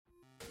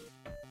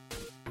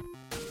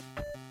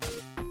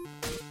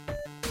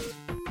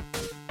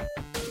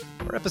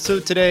Our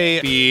episode today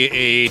will be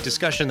a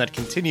discussion that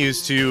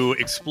continues to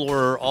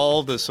explore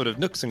all the sort of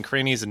nooks and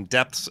crannies and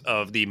depths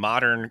of the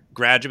modern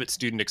graduate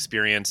student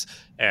experience.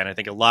 And I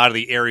think a lot of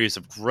the areas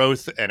of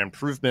growth and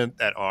improvement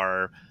that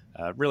are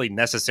really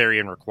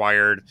necessary and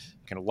required,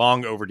 kind of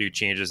long overdue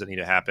changes that need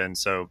to happen.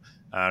 So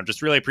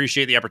just really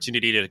appreciate the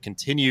opportunity to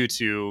continue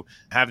to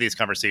have these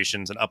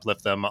conversations and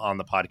uplift them on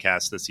the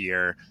podcast this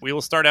year. We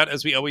will start out,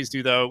 as we always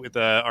do, though, with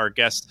our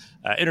guests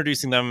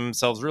introducing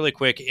themselves really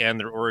quick and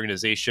their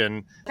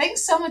organization.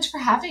 Thanks so much for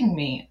having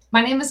me.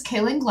 My name is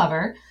Kaylynne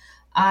Glover.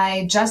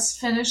 I just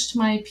finished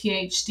my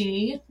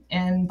PhD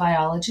in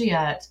biology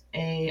at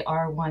a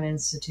R1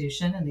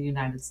 institution in the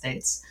United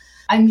States.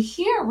 I'm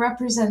here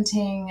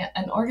representing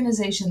an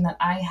organization that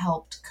I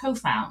helped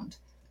co-found.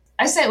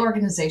 I say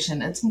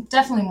organization, it's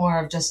definitely more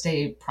of just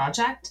a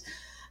project.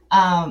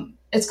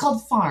 It's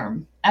called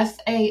FARM,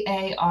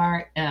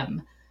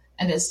 F-A-A-R-M,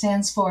 and it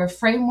stands for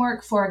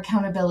Framework for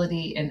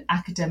Accountability in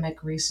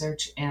Academic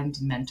Research and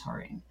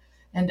Mentoring.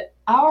 And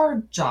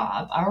our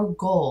job, our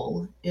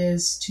goal,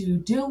 is to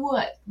do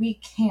what we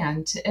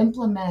can to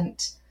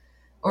implement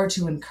or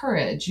to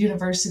encourage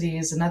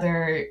universities and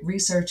other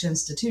research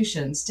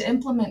institutions to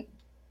implement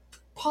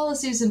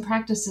policies and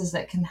practices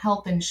that can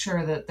help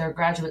ensure that their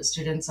graduate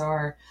students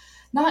are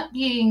not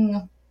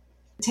being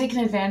taken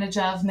advantage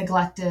of,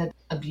 neglected,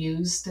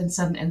 abused in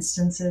some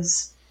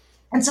instances.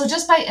 And so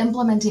just by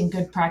implementing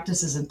good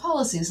practices and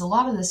policies, a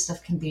lot of this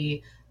stuff can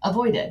be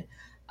avoided.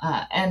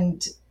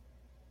 And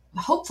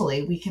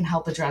hopefully we can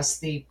help address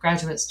the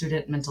graduate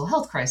student mental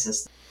health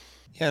crisis.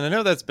 Yeah, and I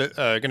know that's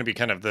going to be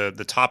kind of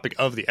the topic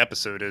of the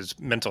episode is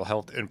mental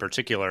health in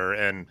particular.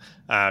 And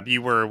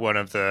you were one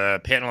of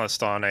the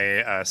panelists on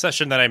a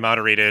session that I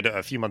moderated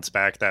a few months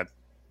back that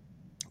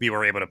we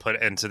were able to put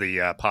into the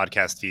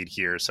podcast feed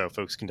here. So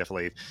folks can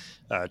definitely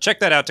check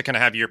that out to kind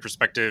of have your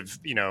perspective,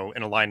 you know,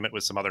 in alignment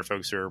with some other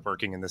folks who are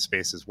working in this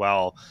space as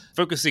well.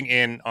 Focusing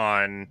in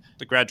on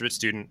the graduate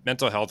student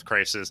mental health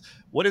crisis,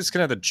 what is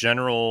kind of the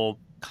general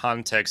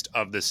context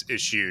of this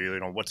issue? You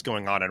know, what's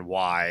going on and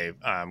why?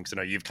 Because I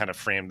know you've kind of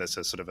framed this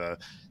as sort of a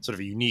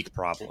unique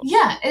problem.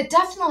 Yeah, it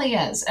definitely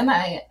is. And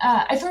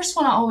I first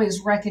want to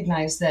always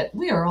recognize that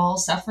we are all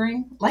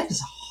suffering. Life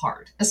is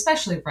hard,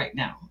 especially right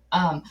now.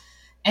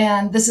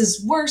 And this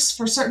is worse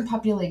for certain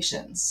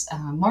populations,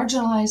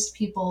 marginalized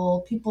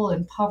people, people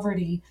in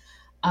poverty.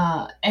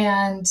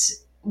 And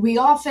we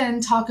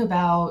often talk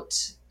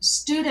about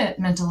student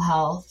mental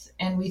health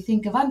and we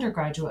think of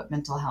undergraduate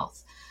mental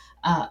health.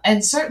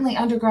 And certainly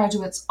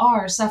undergraduates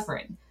are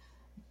suffering.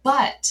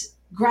 But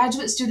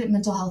graduate student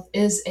mental health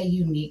is a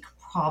unique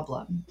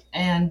problem.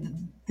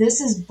 And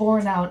this is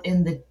borne out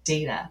in the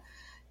data.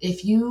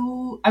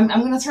 I'm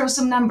going to throw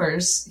some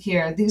numbers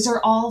here. These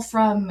are all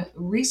from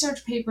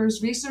research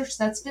papers, research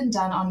that's been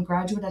done on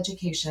graduate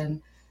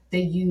education.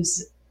 They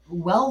use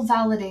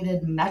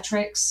well-validated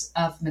metrics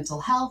of mental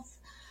health.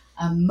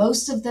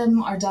 Most of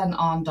them are done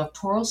on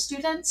doctoral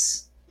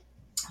students,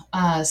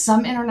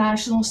 some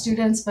international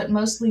students, but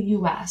mostly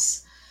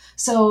US.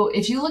 So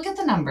if you look at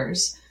the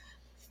numbers,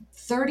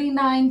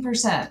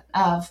 39%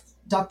 of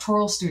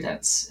doctoral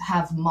students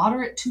have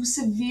moderate to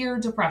severe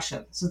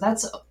depression. So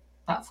that's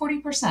about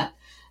 40%.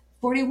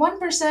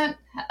 41%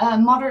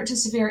 moderate to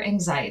severe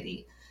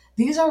anxiety.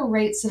 These are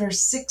rates that are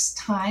 6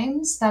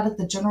 times that of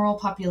the general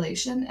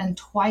population and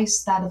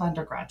twice that of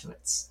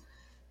undergraduates.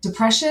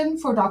 Depression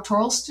for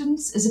doctoral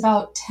students is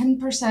about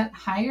 10%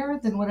 higher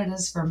than what it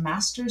is for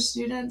master's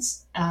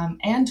students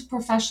and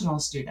professional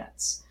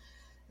students.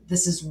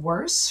 This is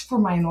worse for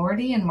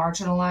minority and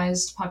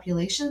marginalized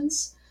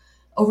populations.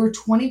 Over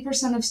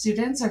 20% of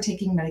students are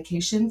taking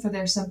medication for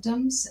their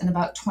symptoms, and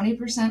about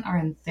 20% are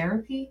in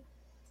therapy.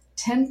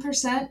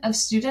 10% of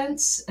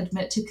students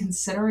admit to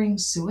considering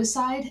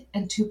suicide,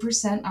 and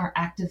 2% are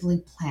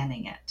actively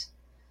planning it.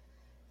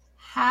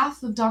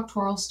 Half of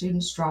doctoral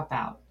students drop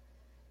out.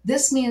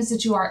 This means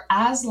that you are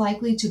as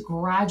likely to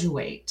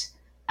graduate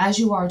as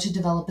you are to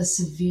develop a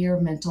severe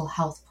mental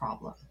health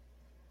problem.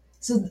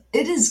 So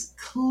it is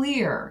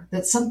clear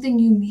that something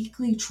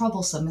uniquely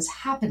troublesome is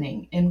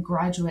happening in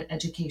graduate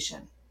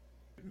education.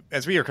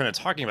 As we are kind of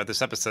talking about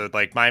this episode,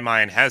 like my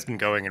mind has been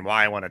going, and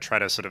why I want to try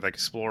to sort of like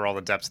explore all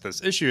the depths of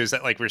this issue is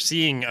that like we're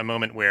seeing a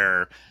moment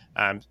where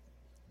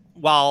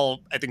while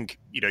I think,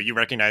 you know, you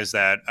recognize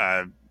that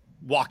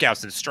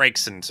walkouts and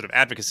strikes and sort of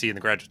advocacy in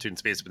the graduate student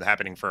space has been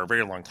happening for a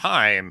very long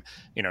time,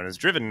 you know, and has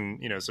driven,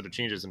 you know, sort of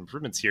changes and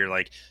improvements here.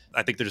 Like,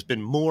 I think there's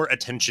been more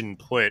attention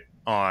put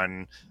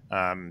on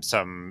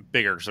some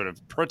bigger sort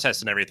of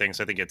protests and everything.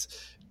 So I think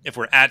if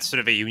we're at sort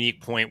of a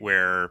unique point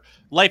where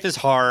life is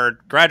hard,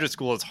 graduate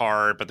school is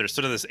hard, but there's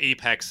sort of this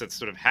apex that's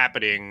sort of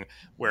happening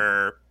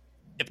where,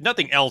 if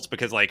nothing else,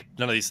 because like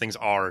none of these things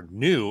are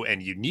new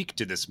and unique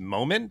to this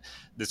moment,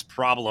 this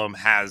problem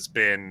has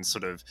been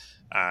sort of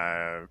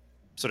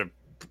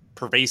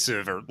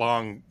pervasive or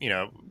long, you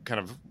know,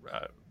 kind of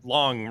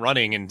long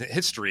running in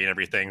history and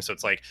everything. So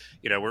it's like,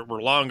 you know,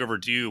 we're long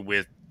overdue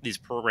with these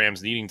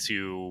programs needing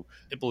to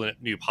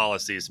implement new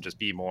policies and just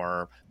be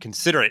more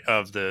considerate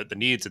of the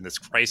needs in this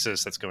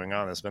crisis that's going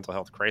on, this mental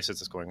health crisis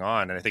that's going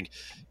on. And I think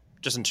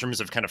just in terms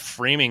of kind of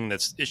framing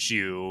this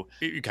issue,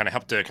 you kind of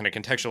help to kind of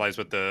contextualize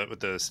with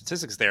the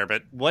statistics there.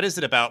 But what is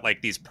it about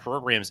like these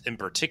programs in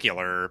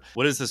particular?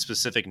 What is the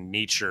specific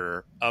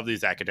nature of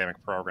these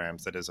academic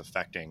programs that is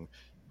affecting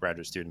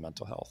graduate student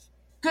mental health?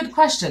 Good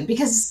question,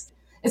 because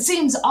it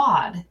seems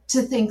odd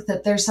to think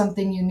that there's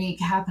something unique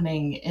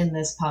happening in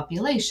this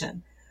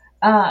population,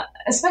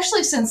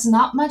 especially since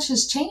not much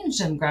has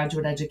changed in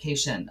graduate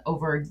education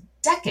over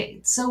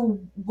decades. So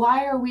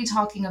why are we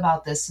talking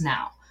about this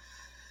now?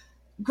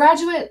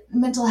 Graduate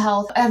mental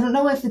health, I don't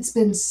know if it's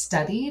been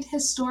studied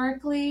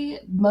historically.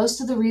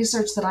 Most of the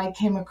research that I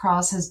came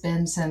across has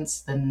been since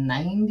the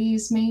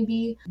 90s,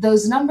 maybe.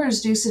 Those numbers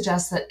do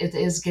suggest that it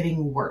is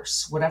getting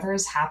worse. Whatever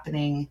is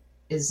happening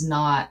is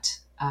not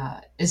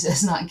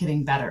is not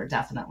getting better,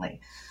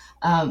 definitely.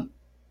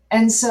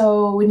 And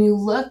so when you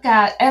look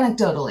at,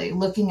 anecdotally,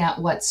 looking at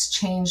what's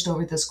changed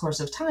over this course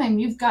of time,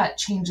 you've got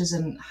changes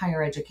in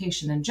higher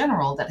education in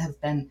general that have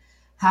been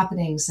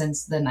happening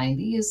since the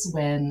 90s,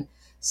 when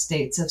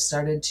states have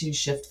started to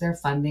shift their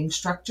funding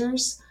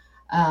structures.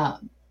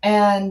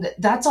 And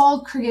that's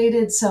all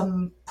created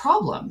some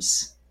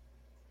problems.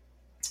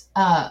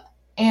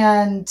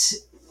 And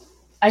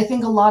I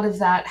think a lot of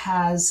that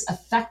has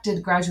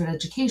affected graduate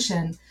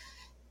education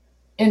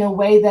in a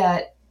way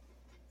that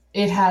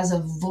it has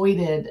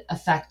avoided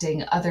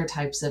affecting other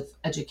types of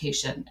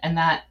education. And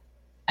that,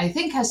 I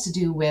think, has to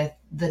do with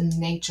the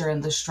nature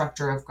and the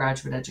structure of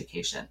graduate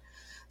education.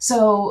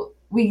 So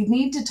we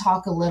need to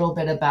talk a little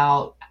bit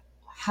about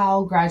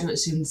how graduate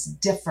students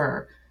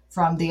differ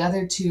from the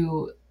other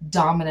two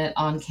dominant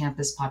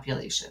on-campus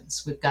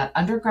populations. We've got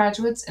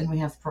undergraduates and we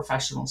have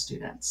professional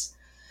students.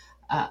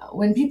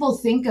 When people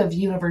think of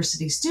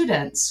university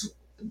students,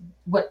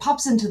 what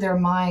pops into their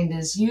mind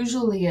is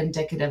usually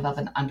indicative of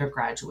an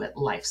undergraduate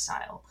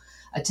lifestyle: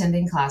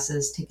 attending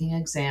classes, taking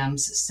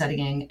exams,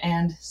 studying,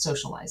 and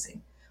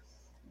socializing.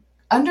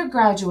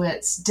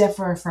 Undergraduates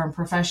differ from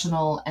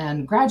professional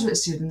and graduate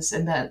students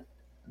in that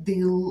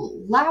the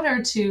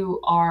latter two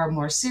are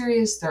more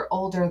serious, they're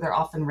older, they're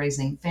often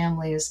raising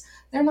families,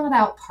 they're not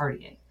out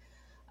partying.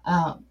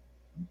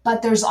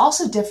 But there's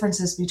also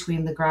differences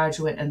between the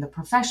graduate and the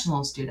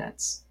professional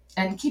students.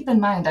 And keep in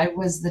mind, I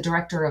was the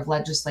director of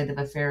legislative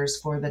affairs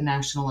for the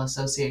National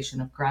Association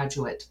of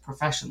Graduate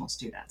Professional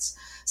Students.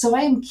 So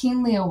I am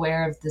keenly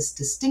aware of this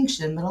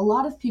distinction that a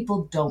lot of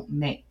people don't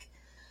make.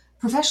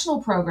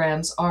 Professional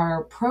programs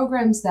are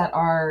programs that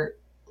are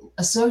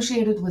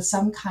associated with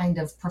some kind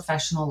of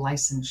professional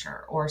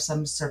licensure or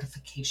some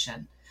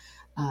certification.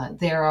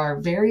 There are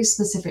very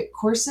specific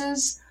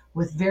courses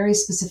with very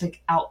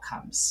specific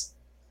outcomes.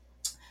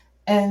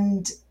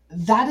 And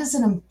that is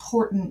an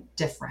important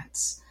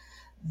difference.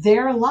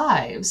 Their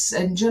lives,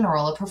 in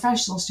general, a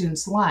professional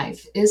student's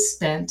life, is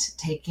spent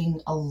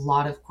taking a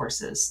lot of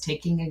courses,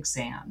 taking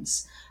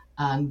exams,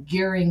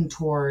 gearing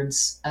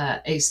towards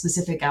a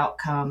specific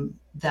outcome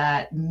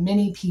that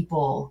many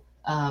people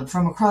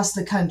from across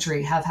the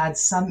country have had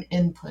some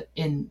input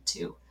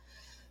into.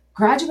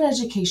 Graduate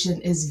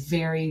education is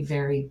very,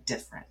 very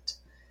different.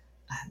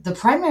 The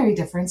primary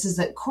difference is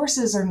that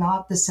courses are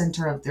not the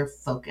center of their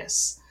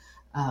focus.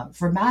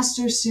 For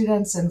master's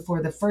students and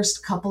for the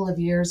first couple of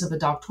years of a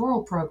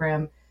doctoral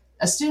program,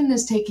 a student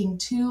is taking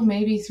 2,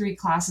 maybe 3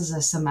 classes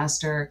a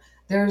semester.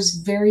 There's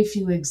very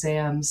few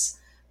exams.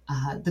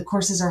 The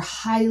courses are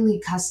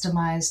highly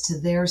customized to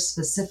their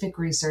specific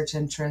research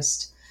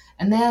interest.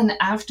 And then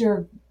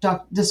after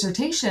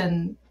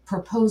dissertation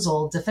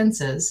proposal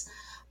defenses,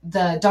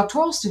 the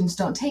doctoral students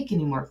don't take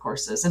any more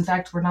courses. In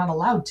fact, we're not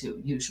allowed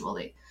to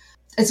usually.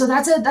 And so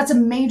that's a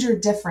major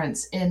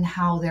difference in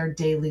how their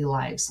daily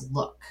lives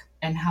look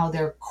and how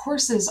their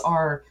courses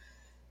are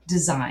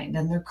designed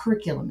and their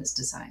curriculum is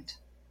designed.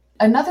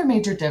 Another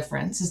major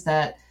difference is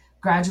that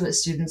graduate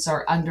students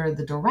are under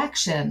the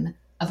direction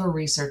of a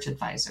research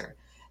advisor.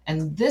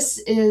 And this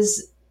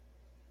is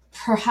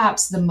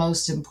perhaps the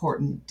most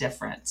important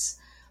difference.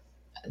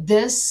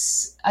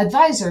 This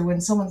advisor, when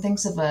someone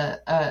thinks of an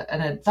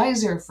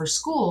advisor for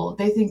school,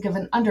 they think of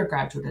an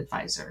undergraduate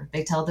advisor.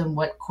 They tell them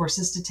what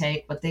courses to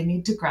take, what they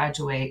need to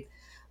graduate.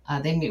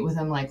 They meet with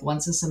them like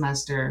once a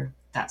semester,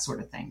 that sort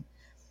of thing.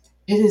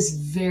 It is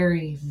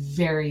very,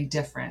 very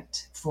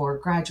different for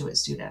graduate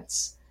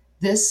students.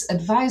 This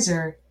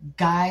advisor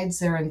guides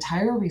their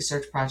entire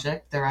research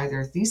project, their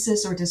either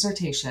thesis or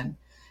dissertation,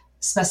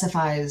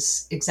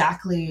 specifies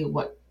exactly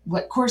what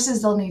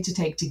courses they'll need to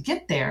take to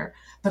get there,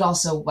 but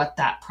also what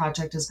that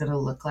project is going to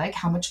look like,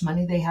 how much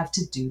money they have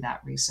to do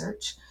that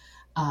research.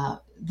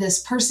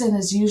 This person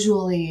is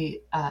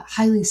usually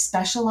highly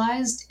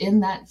specialized in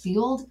that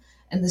field,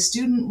 and the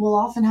student will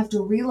often have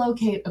to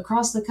relocate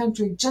across the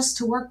country just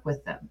to work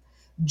with them.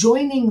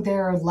 Joining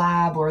their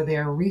lab or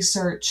their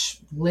research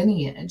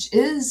lineage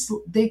is,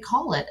 they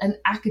call it, an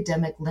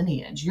academic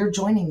lineage. You're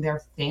joining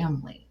their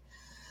family.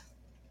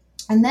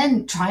 And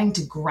then trying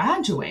to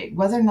graduate,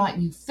 whether or not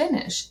you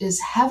finish, is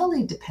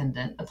heavily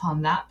dependent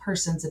upon that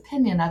person's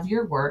opinion of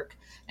your work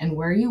and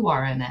where you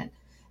are in it,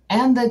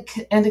 and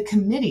a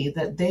committee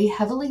that they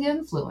heavily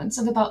influence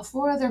of about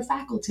 4 other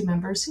faculty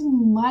members who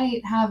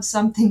might have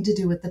something to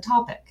do with the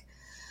topic.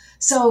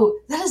 So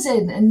that is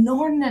an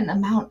inordinate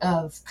amount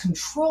of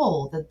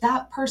control that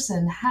that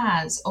person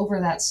has over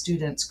that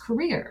student's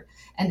career.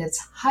 And it's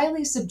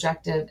highly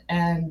subjective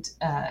and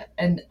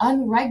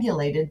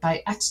unregulated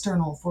by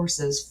external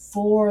forces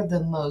for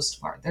the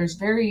most part. There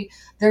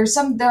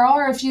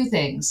are a few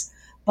things,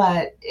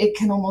 but it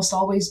can almost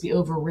always be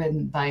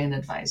overridden by an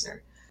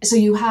advisor. So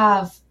you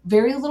have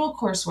very little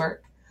coursework,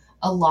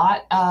 a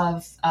lot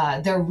of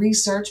their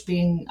research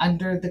being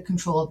under the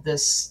control of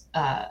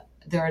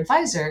their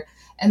advisor,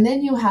 and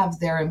then you have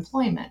their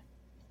employment.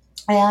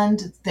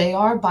 And they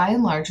are, by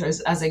and large,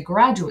 as a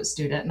graduate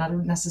student, not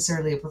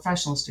necessarily a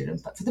professional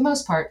student, but for the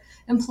most part,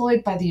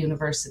 employed by the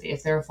university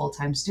if they're a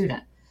full-time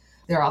student.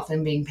 They're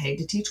often being paid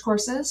to teach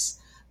courses.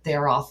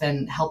 They're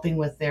often helping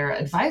with their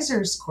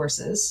advisor's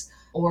courses,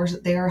 or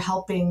they're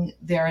helping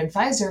their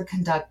advisor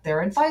conduct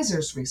their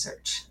advisor's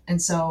research.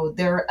 And so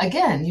there,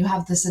 again, you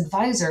have this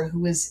advisor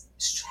who is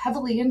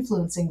heavily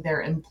influencing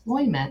their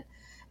employment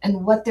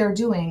and what they're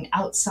doing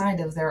outside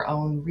of their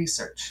own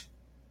research.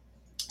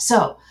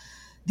 So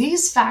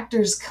these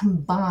factors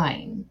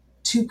combine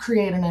to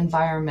create an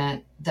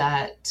environment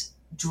that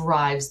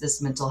drives this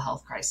mental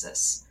health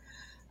crisis.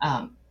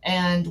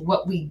 And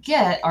what we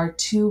get are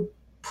 2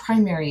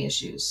 primary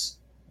issues: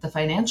 the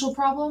financial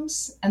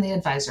problems and the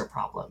advisor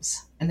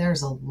problems. And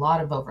there's a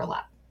lot of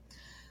overlap.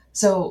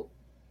 So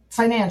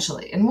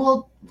financially, and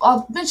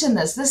I'll mention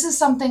this is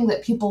something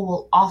that people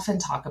will often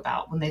talk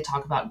about when they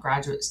talk about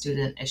graduate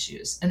student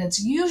issues. And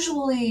it's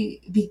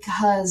usually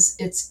because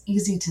it's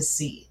easy to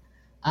see.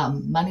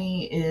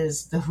 Money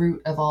is the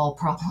root of all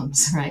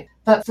problems, right?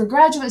 But for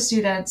graduate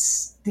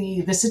students,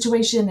 the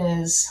situation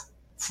is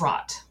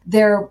fraught.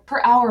 Their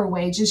per hour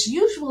wage is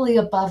usually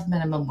above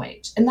minimum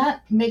wage, and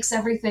that makes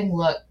everything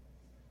look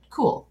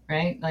cool,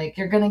 right? Like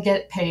you're going to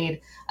get paid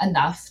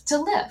enough to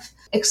live,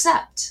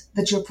 except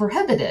that you're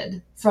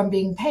prohibited from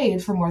being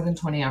paid for more than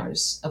 20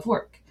 hours of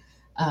work.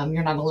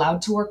 You're not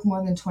allowed to work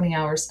more than 20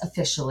 hours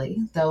officially,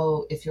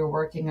 though if you're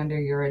working under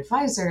your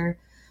advisor,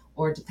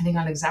 or depending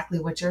on exactly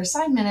what your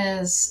assignment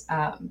is,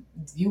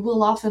 you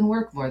will often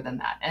work more than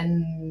that.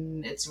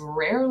 And it's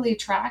rarely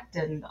tracked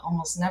and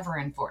almost never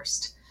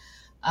enforced.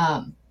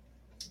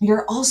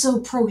 You're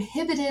also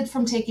prohibited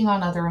from taking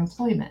on other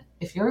employment.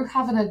 If you're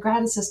having a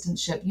grad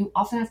assistantship, you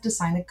often have to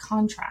sign a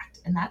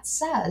contract. And that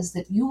says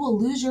that you will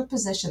lose your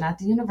position at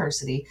the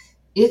university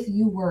if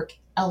you work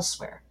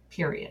elsewhere,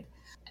 period.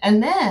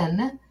 And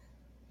then,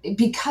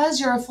 because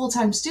you're a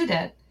full-time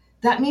student,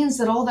 that means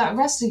that all that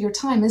rest of your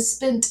time is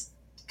spent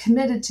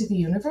committed to the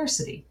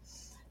university.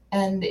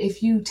 And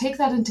if you take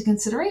that into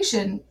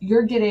consideration,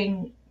 you're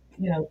getting,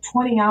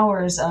 20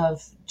 hours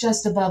of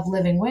just above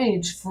living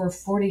wage for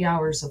 40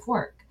 hours of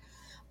work.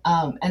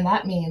 And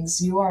that means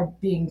you are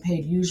being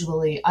paid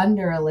usually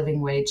under a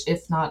living wage,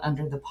 if not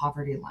under the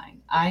poverty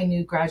line. I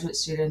knew graduate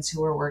students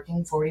who were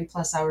working 40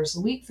 plus hours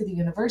a week for the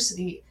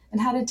university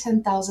and had a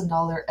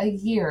 $10,000 a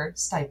year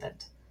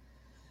stipend.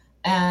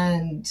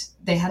 And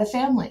they had a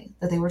family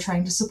that they were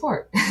trying to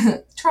support,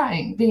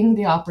 trying being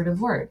the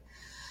operative word.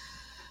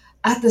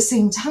 At the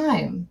same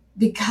time,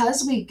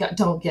 because we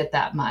don't get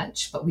that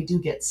much, but we do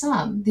get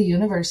some, the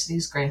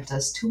universities grant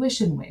us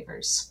tuition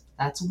waivers.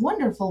 That's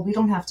wonderful. We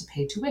don't have to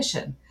pay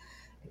tuition,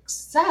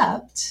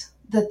 except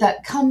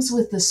that comes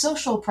with the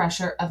social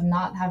pressure of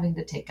not having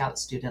to take out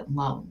student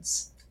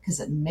loans, because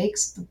it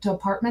makes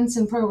departments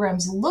and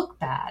programs look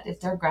bad if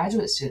their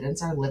graduate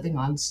students are living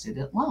on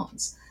student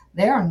loans.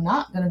 They are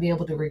not going to be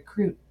able to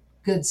recruit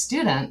good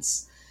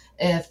students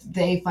if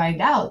they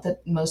find out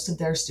that most of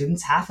their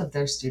students, half of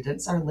their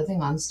students, are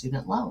living on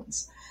student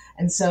loans.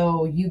 And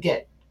so you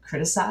get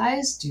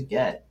criticized,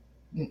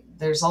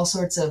 there's all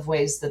sorts of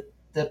ways that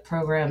the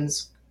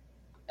programs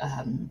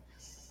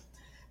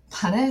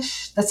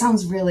punish. That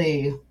sounds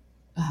really,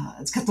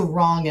 it's got the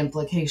wrong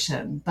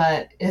implication,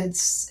 but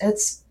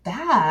it's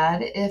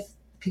bad if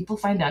people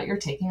find out you're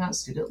taking out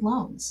student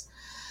loans.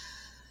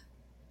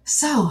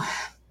 So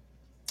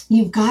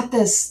you've got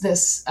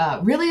this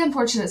really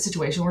unfortunate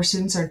situation where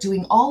students are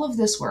doing all of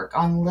this work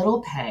on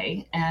little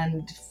pay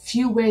and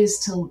few ways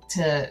to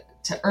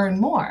earn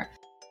more.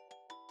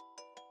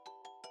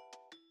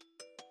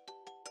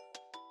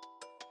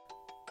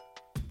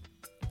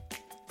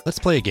 Let's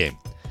play a game.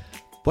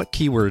 What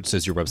keywords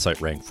does your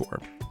website rank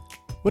for?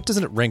 What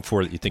doesn't it rank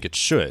for that you think it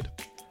should?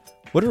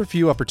 What are a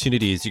few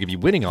opportunities you could be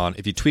winning on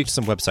if you tweaked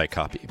some website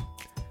copy?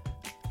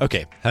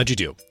 Okay, how'd you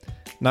do?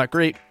 Not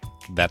great?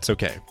 That's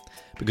okay.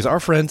 Because our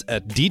friends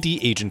at DD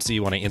Agency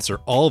want to answer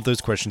all of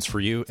those questions for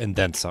you and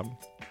then some.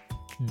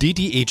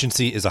 DD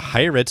Agency is a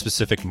higher ed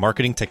specific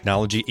marketing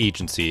technology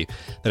agency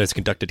that has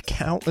conducted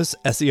countless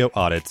SEO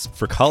audits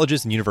for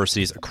colleges and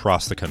universities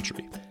across the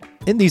country.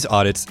 In these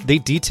audits, they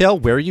detail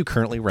where you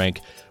currently rank,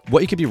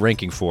 what you could be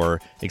ranking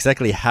for,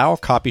 exactly how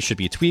copy should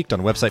be tweaked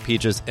on website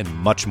pages, and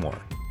much more.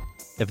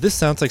 If this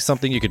sounds like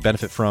something you could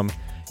benefit from,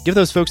 give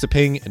those folks a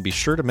ping and be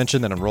sure to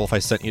mention that Enrollify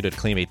sent you to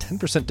claim a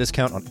 10%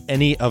 discount on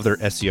any of their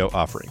SEO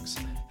offerings.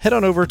 Head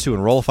on over to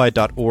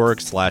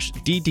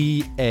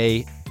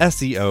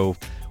enrollify.org/DDASEO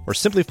or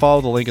simply follow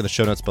the link in the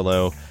show notes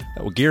below.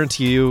 That will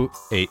guarantee you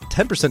a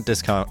 10%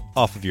 discount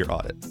off of your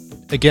audit.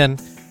 Again,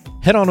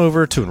 head on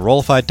over to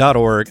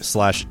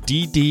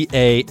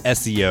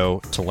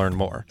enrollify.org/DDASEO to learn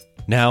more.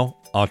 Now,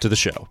 on to the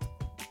show.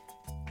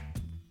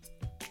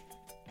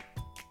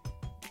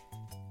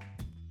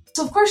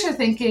 So of course you're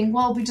thinking,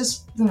 well, we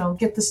just,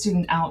 get the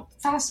student out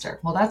faster.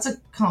 Well, that's a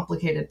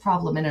complicated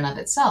problem in and of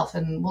itself,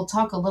 and we'll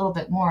talk a little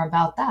bit more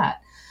about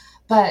that.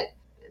 But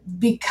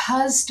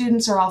because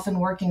students are often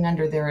working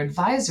under their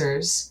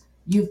advisors,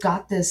 you've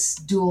got this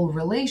dual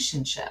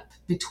relationship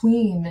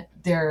between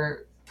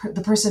the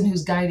person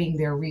who's guiding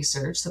their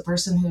research, the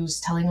person who's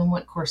telling them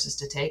what courses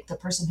to take, the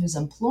person who's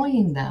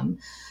employing them,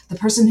 the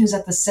person who's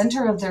at the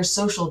center of their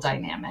social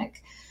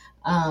dynamic.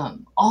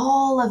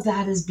 All of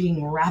that is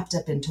being wrapped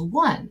up into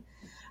one.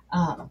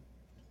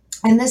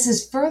 And this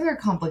is further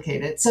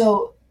complicated.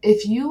 So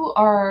if you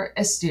are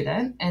a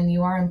student and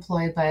you are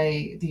employed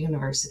by the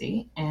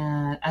university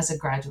and as a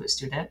graduate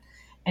student,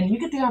 and you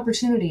get the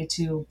opportunity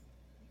to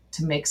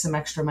make some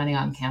extra money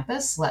on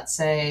campus, let's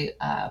say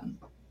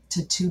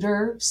to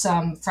tutor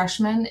some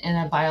freshmen in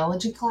a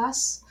biology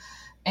class,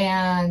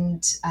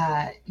 and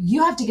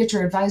you have to get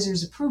your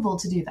advisor's approval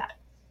to do that.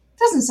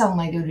 Doesn't sound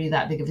like it would be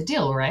that big of a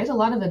deal, right? A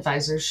lot of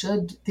advisors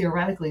should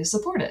theoretically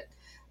support it.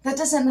 That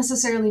doesn't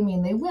necessarily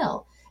mean they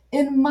will.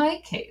 In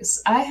my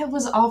case, I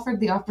was offered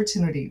the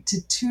opportunity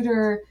to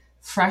tutor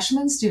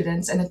freshman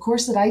students in a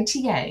course that I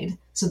TA'd,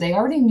 so they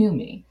already knew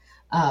me,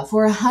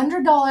 for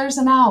 $100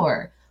 an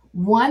hour,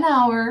 1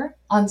 hour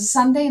on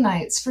Sunday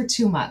nights for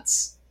 2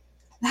 months.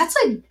 That's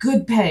like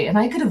good pay, and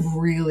I could have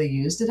really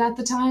used it at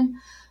the time.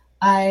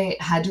 I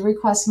had to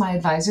request my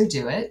advisor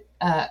do it,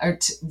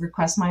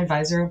 request my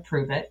advisor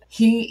approve it.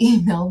 He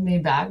emailed me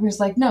back and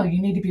was like, no,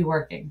 you need to be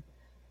working.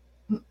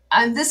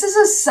 And this is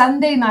a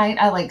Sunday night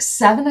at like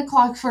 7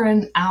 o'clock for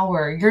an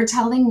hour. You're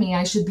telling me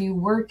I should be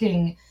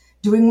working,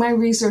 doing my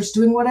research,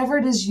 doing whatever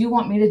it is you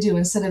want me to do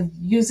instead of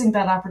using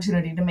that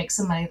opportunity to make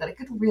some money that I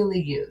could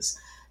really use.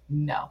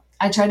 No.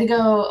 I tried to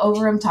go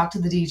over and talk to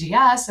the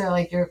DGS. They're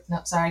like, no,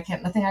 sorry,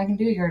 nothing I can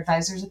do. Your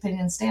advisor's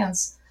opinion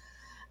stands.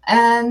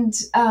 And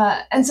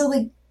so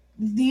like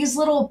these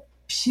little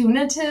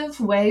punitive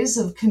ways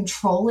of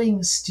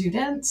controlling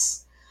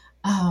students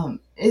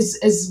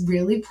is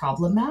really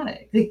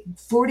problematic. Like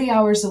 40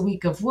 hours a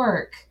week of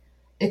work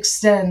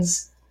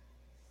extends,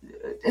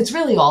 it's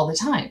really all the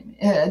time,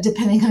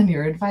 depending on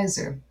your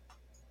advisor.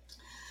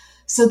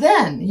 So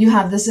then you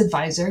have this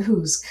advisor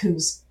who's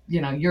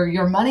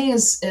your money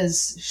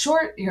is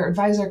short, your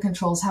advisor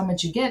controls how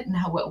much you get and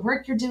what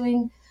work you're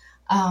doing.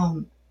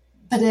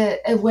 But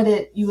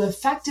you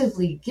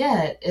effectively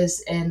get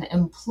is an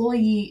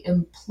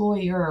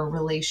employee-employer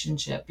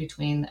relationship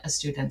between a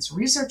student's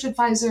research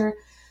advisor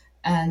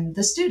and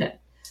the student.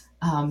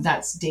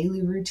 That's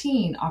daily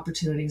routine,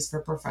 opportunities for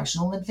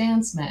professional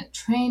advancement,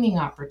 training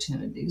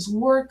opportunities,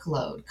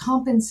 workload,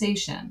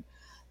 compensation.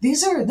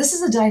 This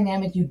is a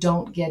dynamic you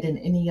don't get in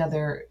any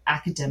other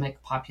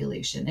academic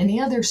population,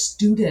 any other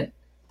student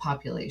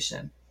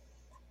population.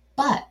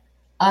 But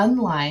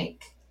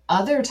unlike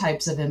other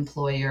types of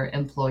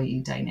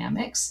employer-employee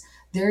dynamics,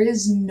 there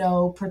is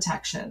no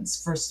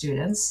protections for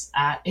students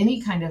at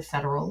any kind of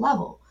federal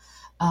level.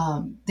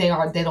 They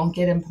don't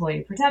get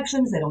employee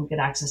protections. They don't get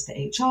access to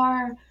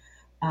HR,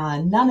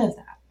 none of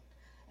that.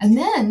 And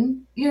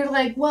then you're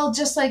like, well,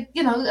 just like,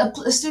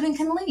 a student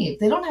can leave.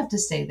 They don't have to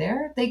stay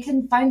there. They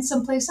can find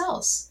someplace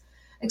else.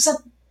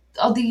 Except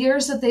all the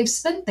years that they've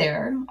spent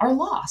there are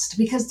lost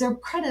because their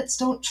credits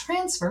don't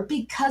transfer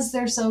because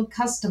they're so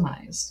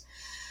customized.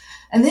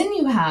 And then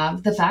you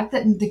have the fact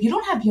that you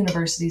don't have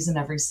universities in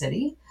every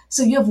city.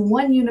 So you have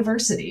one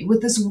university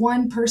with this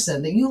one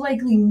person that you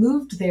likely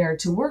moved there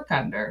to work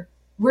under.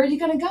 Where are you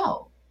going to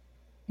go?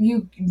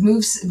 You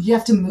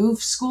have to move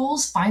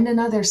schools, find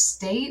another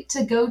state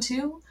to go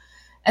to.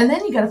 And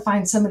then you got to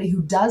find somebody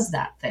who does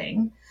that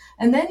thing.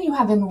 And then you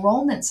have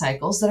enrollment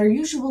cycles that are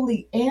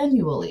usually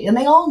annually, and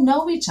they all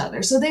know each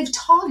other. So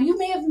you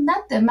may have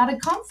met them at a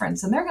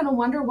conference, and they're going to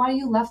wonder why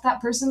you left that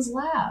person's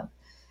lab.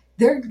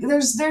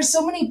 There's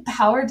so many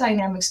power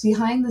dynamics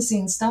behind the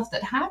scenes stuff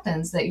that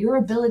happens that your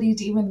ability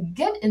to even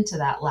get into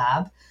that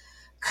lab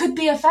could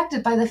be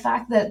affected by the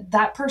fact that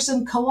that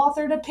person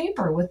co-authored a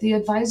paper with the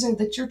advisor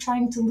that you're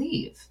trying to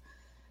leave.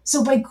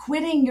 So by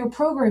quitting your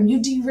program, you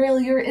derail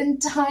your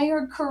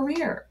entire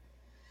career.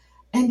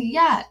 And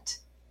yet,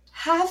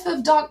 half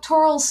of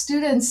doctoral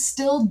students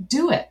still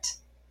do it.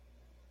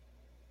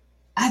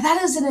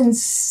 That is an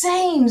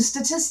insane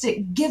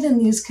statistic given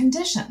these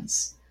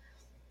conditions.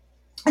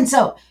 And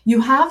so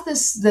you have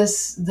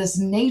this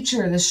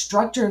nature, this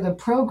structure of the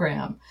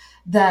program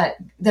that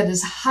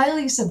is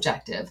highly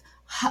subjective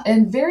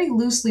and very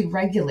loosely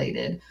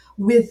regulated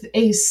with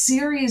a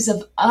series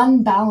of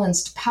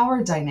unbalanced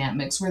power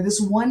dynamics where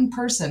this one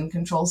person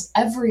controls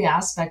every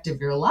aspect of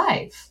your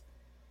life.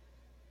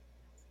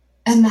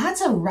 And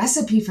that's a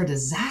recipe for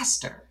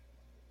disaster.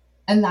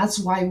 And that's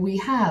why we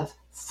have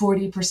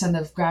 40%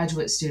 of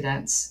graduate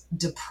students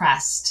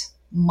depressed,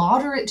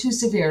 moderate to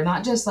severe,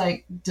 not just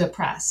like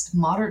depressed,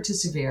 moderate to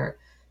severe,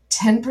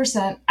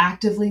 10%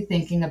 actively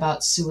thinking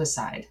about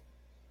suicide.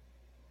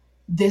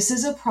 This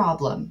is a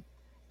problem.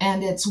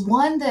 And it's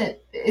one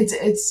that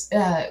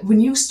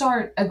when you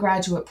start a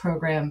graduate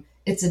program,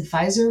 it's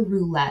advisor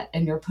roulette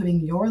and you're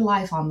putting your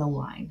life on the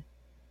line.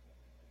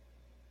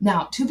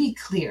 Now, to be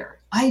clear,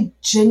 I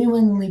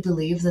genuinely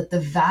believe that the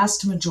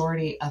vast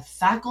majority of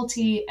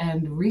faculty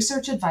and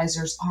research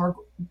advisors are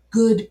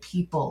good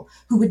people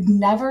who would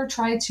never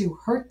try to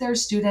hurt their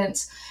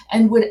students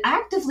and would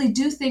actively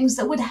do things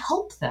that would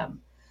help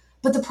them.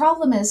 But the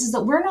problem is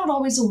that we're not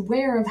always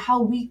aware of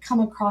how we come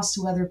across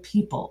to other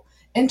people.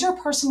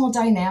 Interpersonal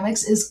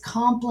dynamics is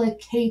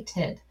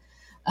complicated.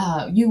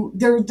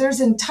 There's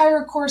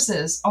entire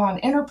courses on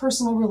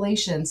interpersonal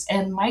relations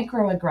and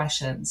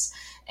microaggressions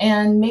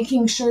and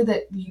making sure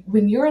that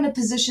when you're in a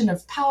position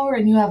of power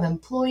and you have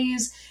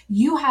employees,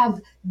 you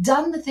have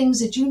done the things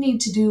that you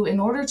need to do in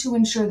order to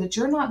ensure that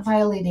you're not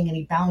violating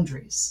any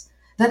boundaries.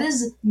 That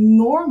is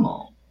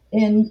normal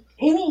in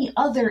any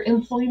other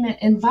employment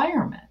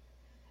environment.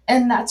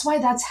 And that's why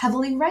that's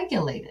heavily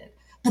regulated.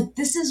 But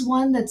this is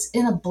one that's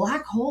in a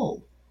black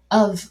hole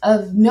of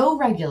no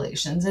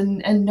regulations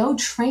and no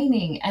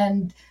training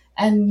and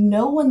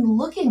no one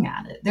looking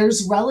at it.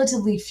 There's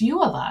relatively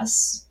few of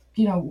us,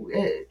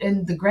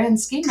 in the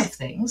grand scheme of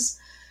things.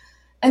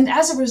 And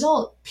as a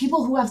result,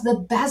 people who have the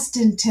best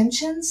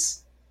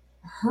intentions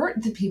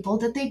hurt the people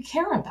that they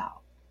care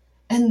about.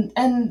 And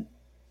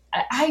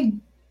I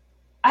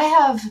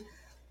have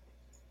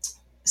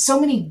so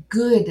many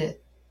good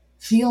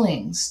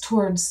feelings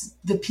towards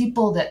the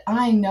people that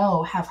I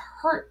know have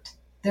hurt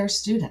their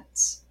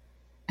students.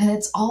 And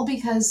it's all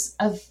because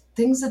of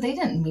things that they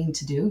didn't mean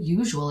to do,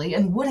 usually,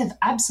 and would have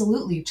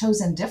absolutely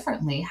chosen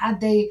differently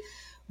had they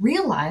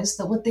realized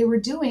that what they were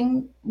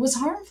doing was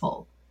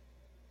harmful.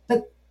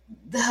 But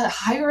the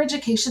higher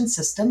education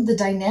system, the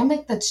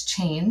dynamic that's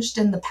changed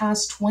in the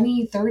past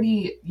 20,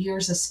 30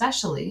 years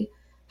especially,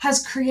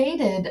 has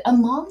created a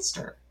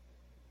monster.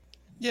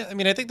 Yeah, I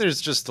mean, I think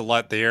there's just a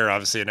lot there,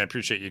 obviously, and I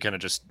appreciate you kind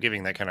of just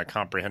giving that kind of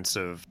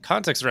comprehensive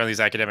context around these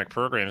academic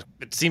programs.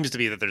 It seems to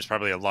be that there's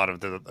probably a lot of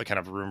the kind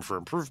of room for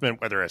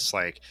improvement, whether it's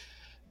like,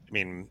 I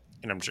mean,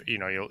 and I'm sure,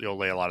 you'll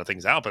lay a lot of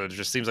things out, but it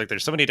just seems like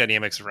there's so many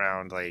dynamics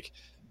around, like,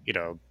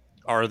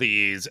 are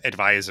these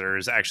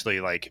advisors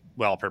actually like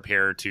well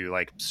prepared to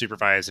like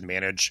supervise and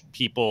manage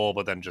people,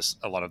 but then just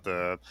a lot of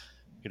the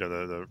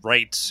the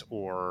rights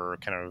or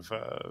kind of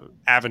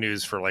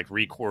avenues for like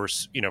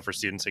recourse, for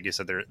students. Like you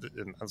said,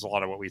 there's a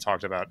lot of what we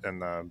talked about in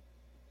the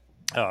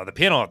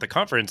panel at the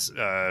conference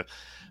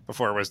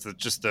before was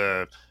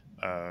the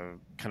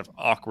kind of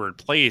awkward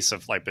place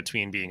of like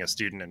between being a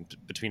student and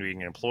between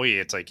being an employee.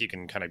 It's like you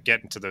can kind of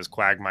get into those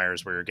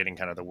quagmires where you're getting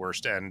kind of the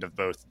worst end of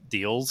both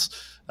deals,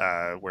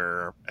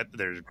 where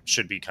there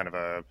should be kind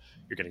of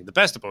you're getting the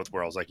best of both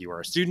worlds. Like you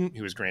are a student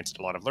who is granted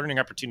a lot of learning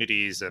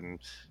opportunities, and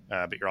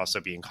but you're also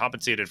being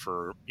compensated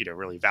for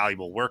really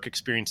valuable work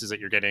experiences that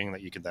you're getting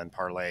that you can then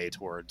parlay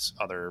towards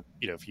other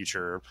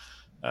future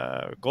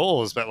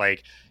goals. But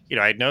like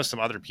I know some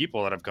other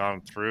people that have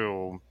gone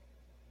through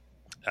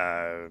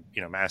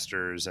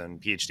master's and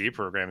PhD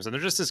programs, and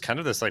they're just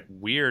this like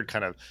weird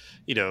kind of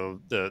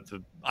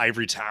the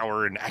ivory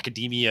tower in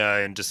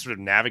academia, and just sort of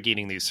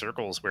navigating these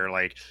circles where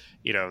like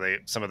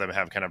some of them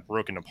have kind of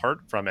broken apart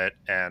from it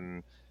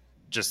and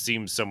just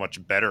seems so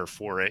much better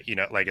for it,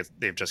 like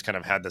they've just kind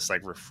of had this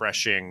like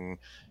refreshing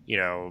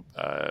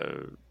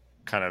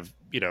kind of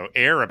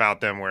air about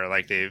them, where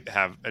like they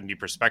have a new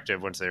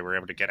perspective once they were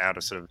able to get out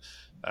of sort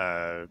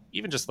of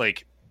even just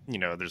like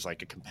there's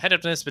like a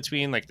competitiveness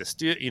between like the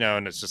student,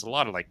 and it's just a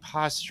lot of like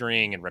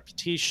posturing and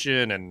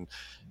reputation, and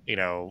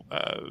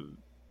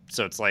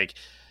so it's like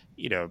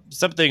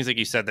some things like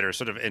you said that are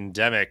sort of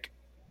endemic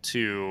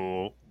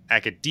to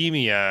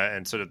academia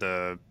and sort of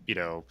the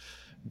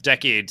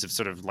decades of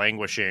sort of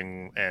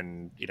languishing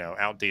and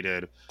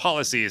outdated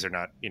policies, are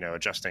not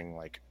adjusting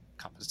like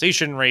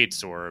compensation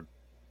rates or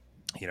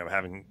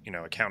having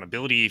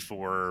accountability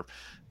for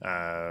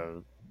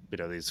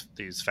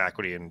these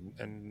faculty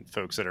and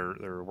folks that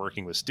are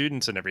working with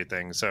students and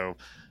everything. So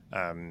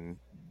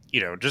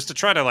just to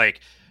try to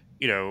like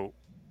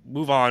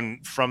move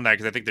on from that,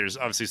 because I think there's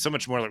obviously so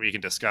much more that we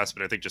can discuss,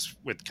 but I think just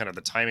with kind of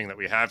the timing that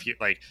we have here,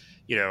 like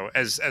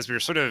as we're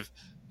sort of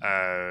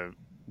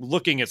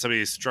looking at some of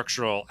these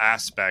structural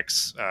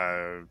aspects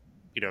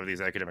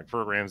these academic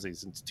programs,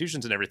 these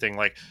institutions and everything,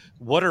 like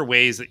what are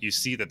ways that you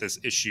see that this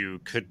issue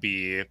could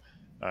be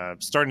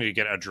starting to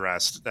get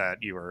addressed that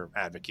you are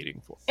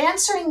advocating for?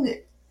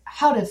 Answering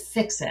how to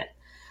fix it,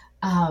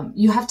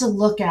 you have to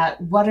look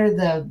at what are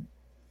the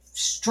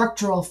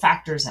structural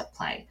factors at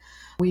play.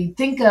 We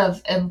think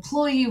of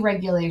employee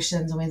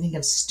regulations and we think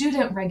of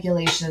student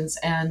regulations,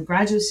 and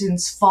graduate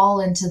students fall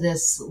into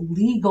this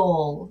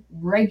legal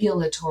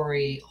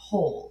regulatory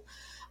hole.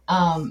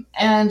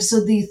 And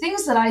so the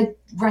things that I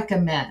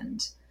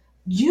recommend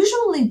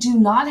usually do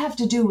not have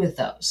to do with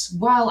those.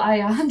 While I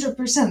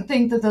 100%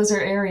 think that those are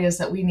areas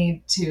that we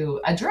need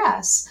to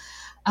address,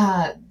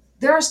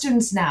 there are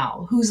students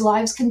now whose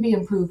lives can be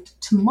improved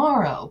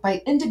tomorrow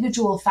by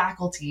individual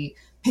faculty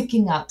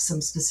picking up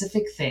some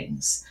specific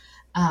things,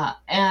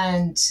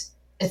 and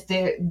if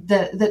they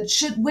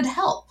that would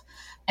help.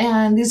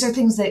 And these are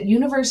things that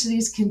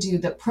universities can do,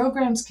 that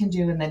programs can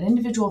do, and that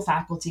individual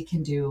faculty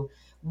can do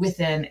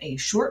within a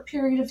short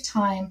period of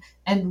time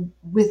and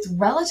with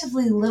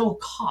relatively little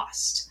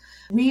cost.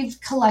 We've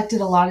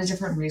collected a lot of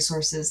different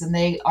resources, and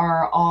they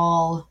are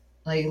all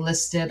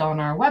listed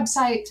on our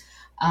website.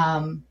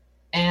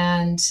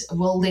 And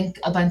we'll link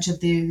a bunch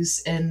of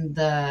these in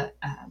the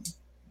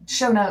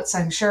show notes,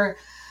 I'm sure.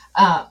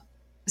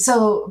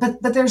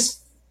 But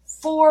there's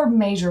 4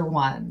 major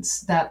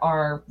ones that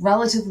are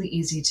relatively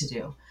easy to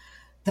do.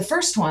 The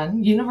first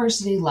one,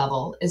 university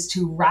level, is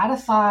to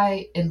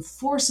ratify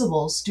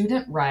enforceable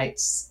student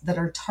rights that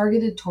are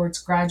targeted towards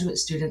graduate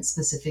student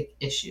specific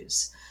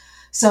issues.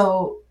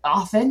 So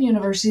often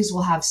universities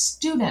will have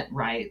student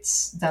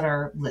rights that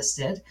are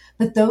listed,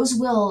 but those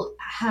will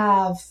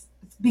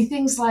be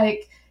things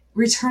like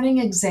returning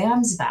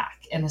exams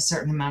back in a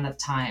certain amount of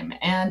time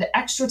and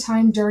extra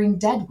time during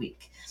dead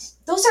week.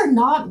 Those are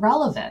not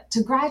relevant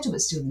to graduate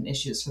student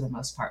issues for the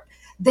most part.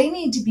 They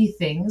need to be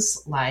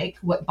things like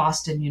what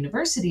Boston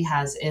University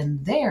has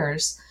in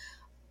theirs: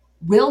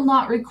 will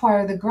not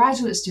require the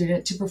graduate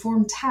student to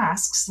perform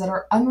tasks that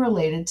are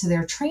unrelated to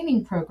their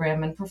training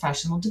program and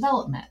professional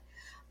development.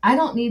 I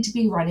don't need to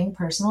be running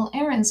personal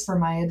errands for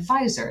my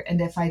advisor, and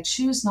if I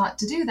choose not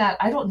to do that,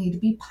 I don't need to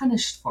be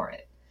punished for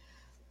it.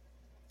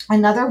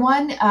 Another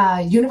one,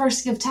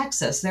 University of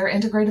Texas, their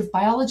integrative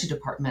biology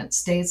department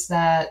states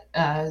that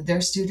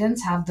their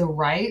students have the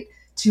right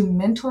to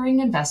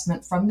mentoring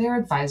investment from their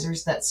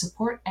advisors that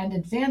support and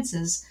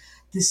advances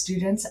the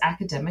students'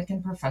 academic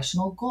and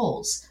professional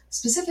goals,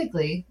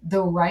 specifically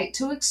the right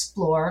to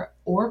explore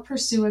or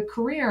pursue a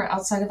career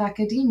outside of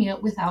academia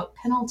without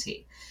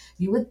penalty.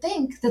 You would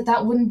think that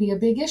that wouldn't be a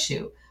big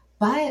issue,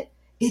 but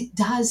it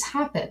does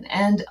happen.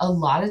 And a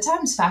lot of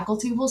times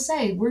faculty will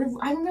say,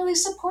 I'm really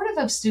supportive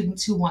of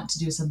students who want to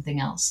do something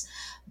else.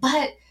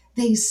 But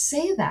they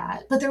say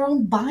that, but their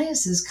own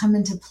biases come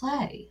into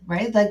play,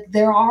 right? Like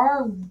there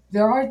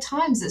are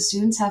times that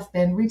students have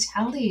been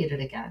retaliated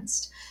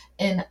against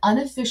in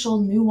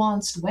unofficial,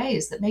 nuanced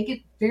ways that make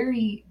it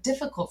very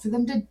difficult for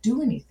them to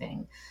do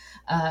anything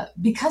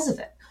because of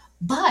it.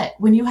 But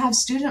when you have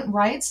student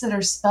rights that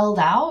are spelled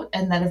out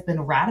and that have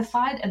been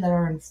ratified and that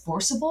are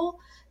enforceable,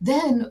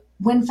 then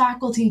when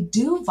faculty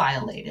do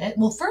violate it,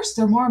 well, first,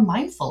 they're more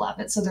mindful of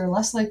it, so they're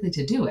less likely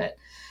to do it.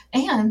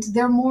 And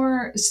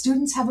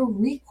students have a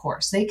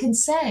recourse. They can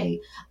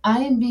say, I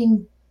am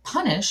being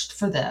punished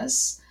for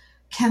this.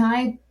 Can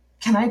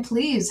I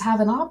please have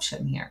an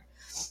option here?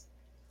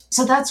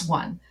 So that's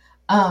one.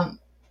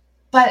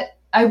 But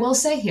I will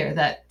say here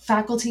that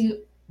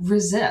faculty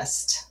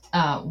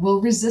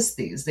will resist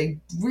these. They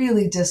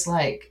really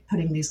dislike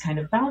putting these kind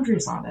of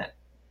boundaries on it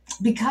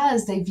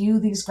because they view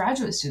these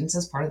graduate students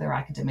as part of their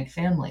academic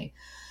family.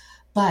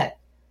 But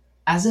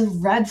as a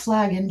red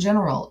flag in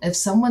general, if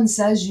someone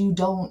says you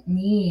don't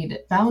need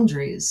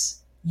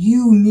boundaries,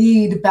 you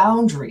need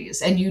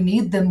boundaries, and you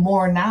need them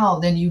more now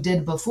than you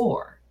did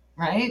before,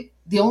 right?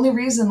 The only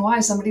reason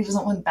why somebody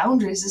doesn't want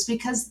boundaries is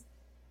because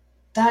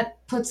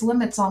that puts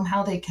limits on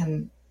how they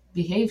can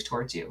behave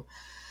towards you.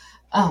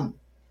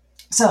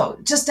 So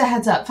just a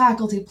heads up,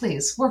 faculty,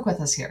 please work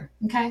with us here,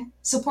 okay?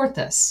 Support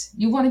this.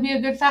 You want to be a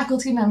good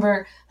faculty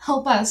member,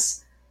 help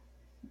us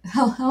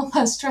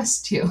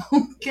trust you,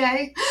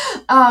 okay?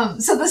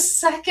 So the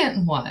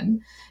second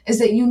one is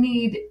that you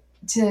need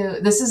to,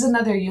 this is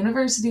another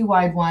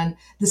university-wide one.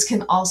 This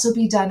can also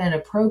be done at a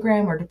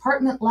program or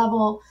department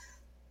level,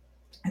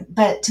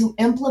 but to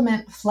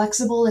implement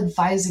flexible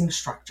advising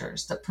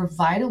structures that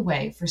provide a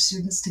way for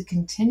students to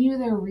continue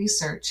their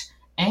research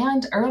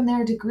and earn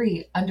their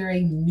degree under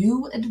a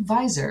new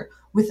advisor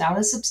without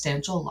a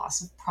substantial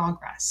loss of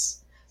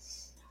progress.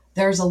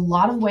 There's a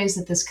lot of ways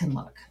that this can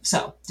look.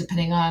 So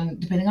depending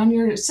on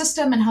your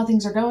system and how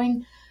things are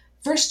going,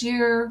 first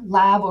year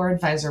lab or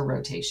advisor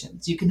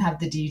rotations. You can have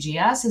the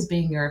DGS as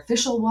being your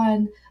official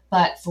one,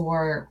 but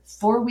for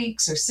 4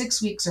 weeks or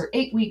 6 weeks or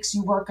 8 weeks,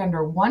 you work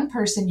under one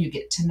person, you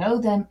get to know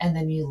them, and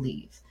then you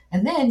leave.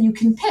 And then you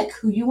can pick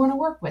who you want to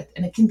work with,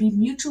 and it can be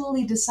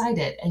mutually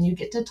decided, and you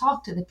get to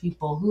talk to the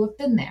people who have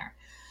been there.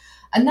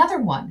 Another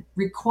one,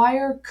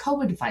 require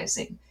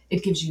co-advising.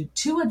 It gives you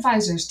 2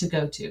 advisors to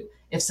go to.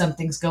 If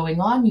something's going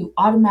on, you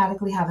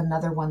automatically have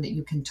another one that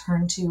you can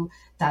turn to.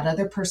 That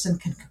other person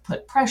can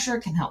put pressure,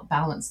 can help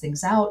balance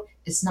things out.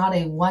 It's not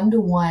a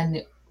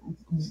one-to-one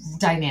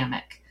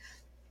dynamic.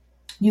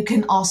 You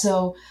can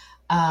also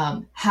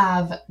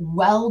have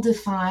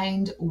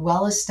well-defined,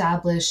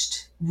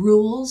 well-established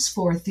rules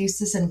for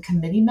thesis and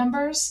committee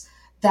members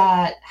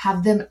that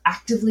have them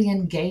actively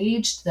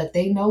engaged, that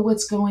they know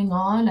what's going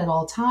on at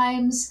all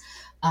times.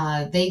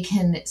 They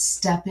can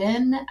step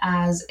in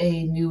as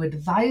a new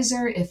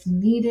advisor if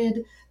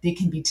needed. They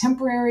can be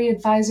temporary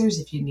advisors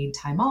if you need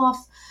time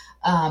off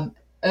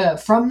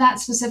from that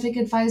specific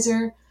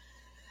advisor.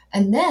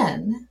 And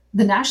then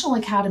the National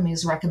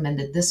Academies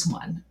recommended this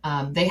one.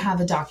 They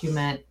have a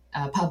document,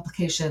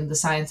 publication, The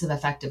Science of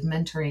Effective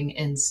Mentoring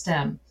in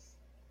STEM.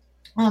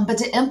 But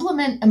to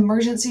implement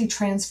emergency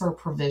transfer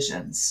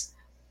provisions,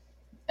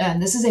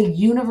 and this is a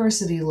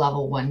university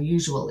level one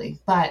usually,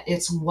 but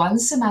it's 1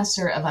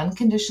 semester of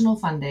unconditional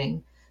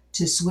funding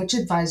to switch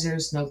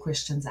advisors, no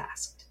questions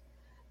asked.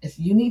 If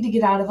you need to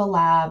get out of a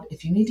lab,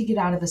 if you need to get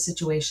out of a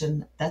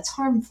situation that's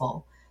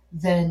harmful,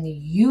 then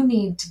you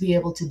need to be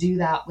able to do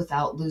that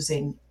without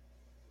losing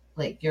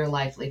like your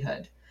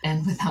livelihood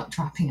and without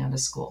dropping out of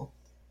school.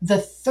 The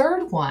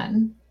third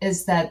one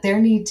is that there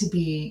need to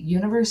be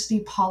university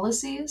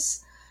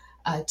policies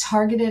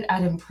targeted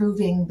at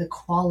improving the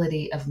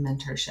quality of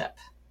mentorship.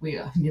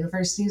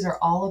 Universities are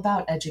all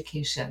about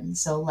education,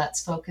 so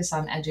let's focus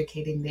on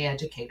educating the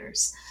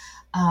educators.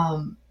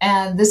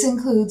 And this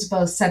includes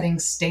both setting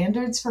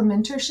standards for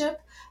mentorship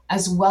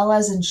as well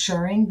as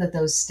ensuring that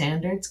those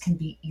standards can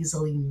be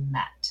easily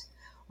met.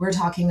 We're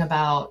talking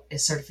about a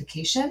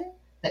certification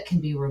that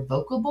can be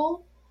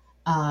revocable,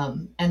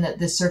 and that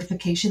the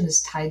certification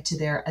is tied to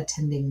their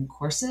attending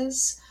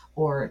courses,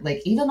 or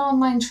like even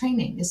online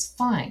training is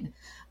fine.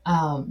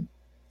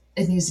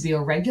 It needs to be a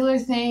regular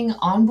thing,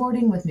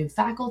 onboarding with new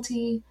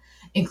faculty,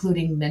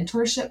 including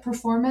mentorship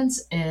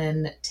performance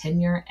in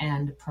tenure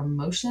and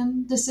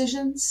promotion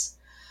decisions.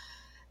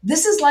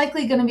 This is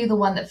likely going to be the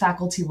one that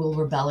faculty will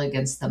rebel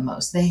against the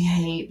most. They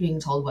hate being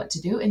told what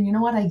to do. And you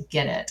know what? I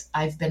get it.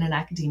 I've been in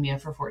academia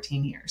for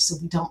 14 years, so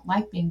we don't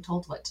like being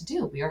told what to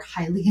do. We are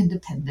highly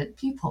independent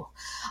people.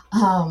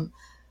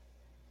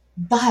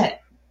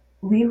 But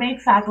we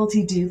make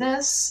faculty do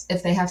this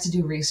if they have to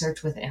do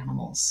research with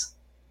animals.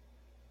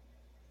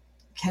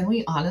 Can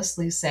we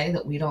honestly say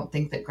that we don't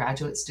think that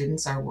graduate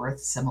students are worth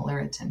similar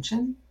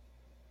attention?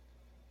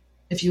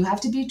 If you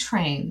have to be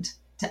trained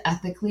to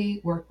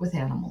ethically work with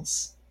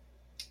animals,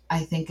 I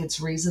think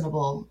it's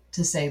reasonable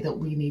to say that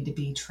we need to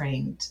be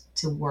trained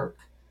to work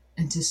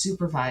and to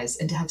supervise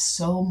and to have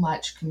so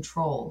much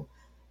control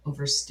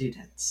over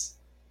students.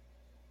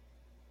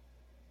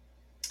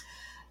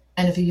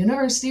 And if a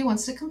university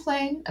wants to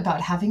complain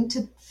about having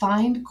to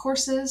find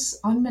courses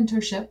on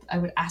mentorship, I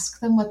would ask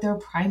them what their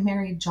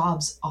primary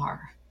jobs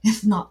are,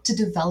 if not to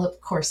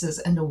develop courses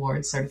and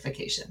award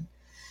certification.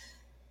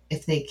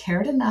 If they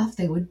cared enough,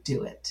 they would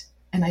do it.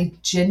 And I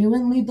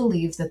genuinely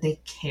believe that they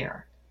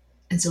care.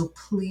 And so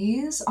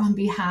please, on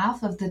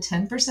behalf of the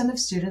 10% of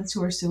students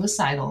who are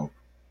suicidal,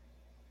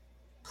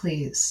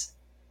 please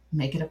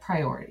make it a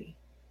priority.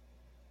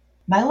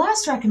 My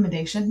last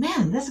recommendation,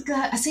 man, this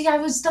guy, see, I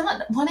was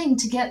not wanting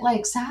to get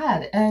like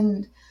sad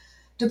and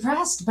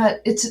depressed,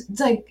 but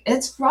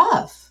it's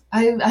rough.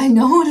 I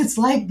know what it's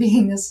like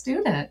being a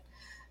student.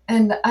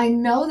 And I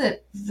know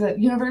that the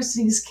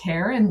universities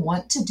care and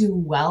want to do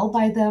well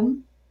by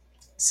them.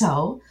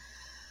 So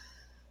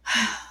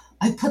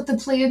I put the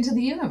plea into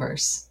the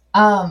universe.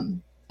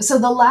 So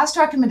the last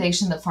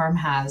recommendation that Farm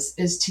has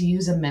is to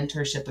use a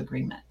mentorship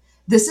agreement.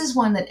 This is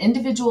one that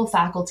individual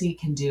faculty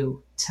can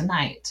do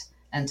tonight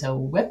and to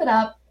whip it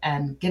up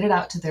and get it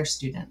out to their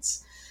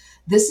students.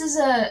 This is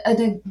a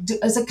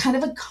kind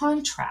of a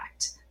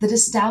contract that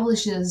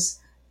establishes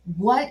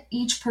what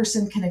each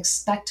person can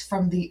expect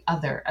from the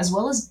other, as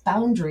well as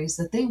boundaries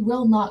that they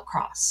will not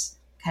cross.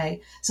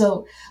 Okay,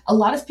 so a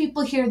lot of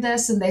people hear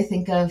this and they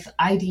think of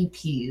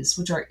IDPs,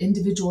 which are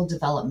individual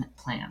development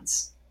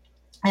plans.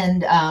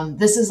 And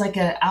this is like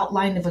an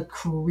outline of a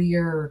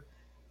career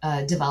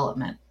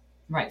development,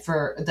 right,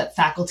 for that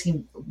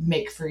faculty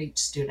make for each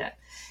student.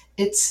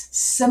 It's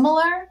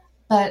similar,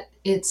 but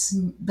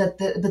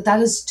that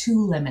is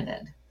too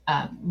limited.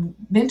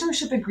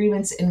 Mentorship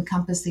agreements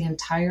encompass the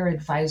entire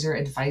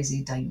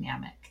advisor-advisee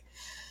dynamic.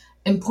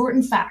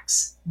 Important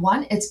facts.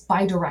 One, it's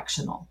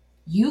bidirectional.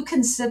 You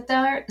can sit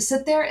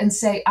there and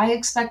say, I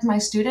expect my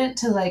student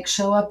to like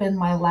show up in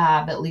my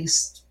lab at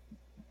least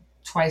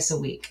twice a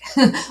week,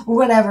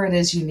 whatever it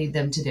is you need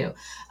them to do.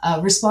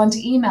 Respond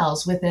to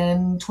emails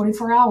within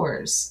 24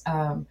 hours.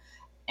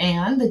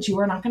 And that you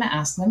are not going to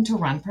ask them to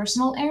run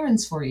personal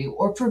errands for you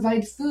or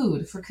provide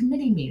food for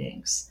committee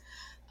meetings.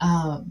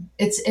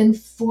 It's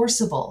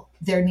enforceable.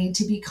 There need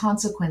to be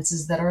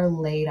consequences that are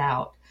laid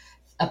out.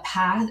 A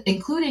path,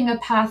 including a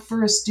path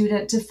for a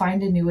student to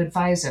find a new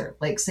advisor.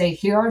 Like say,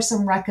 here are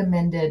some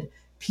recommended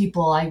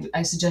people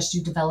I suggest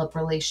you develop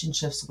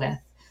relationships with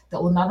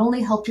that will not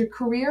only help your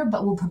career,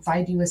 but will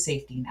provide you a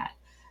safety net.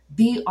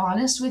 Be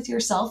honest with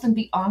yourself and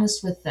be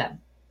honest with them.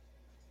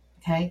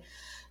 Okay?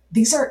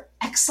 These are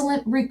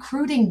excellent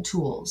recruiting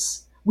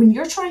tools. When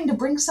you're trying to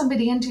bring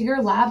somebody into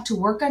your lab to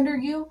work under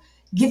you,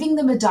 giving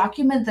them a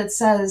document that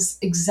says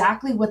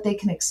exactly what they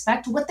can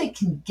expect, what they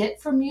can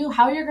get from you,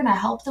 how you're going to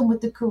help them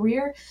with the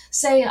career.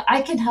 Say,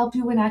 I can help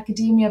you in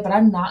academia, but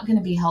I'm not going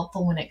to be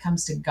helpful when it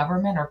comes to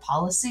government or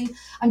policy.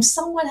 I'm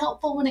somewhat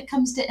helpful when it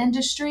comes to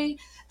industry.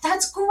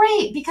 That's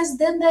great, because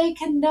then they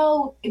can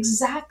know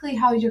exactly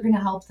how you're going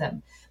to help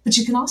them. But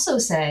you can also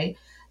say,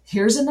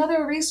 here's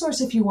another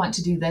resource if you want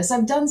to do this.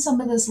 I've done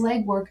some of this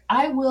legwork.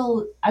 I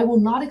will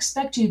not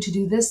expect you to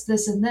do this,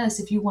 this, and this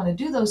if you want to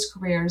do those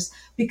careers,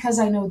 because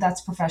I know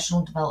that's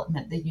professional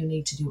development that you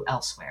need to do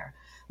elsewhere,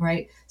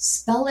 right?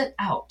 Spell it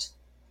out.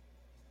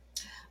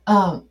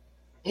 And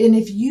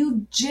if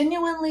you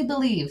genuinely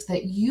believe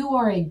that you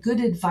are a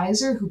good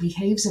advisor who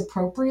behaves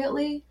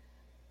appropriately,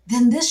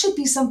 then this should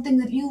be something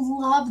that you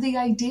love the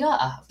idea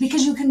of,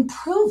 because you can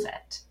prove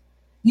it.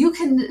 You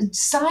can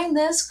sign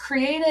this,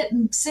 create it,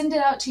 and send it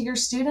out to your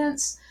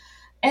students.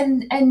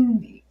 And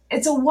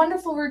it's a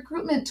wonderful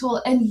recruitment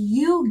tool. And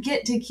you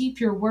get to keep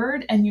your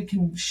word, and you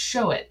can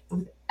show it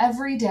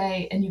every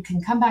day. And you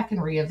can come back and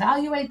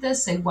reevaluate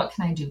this, say, what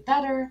can I do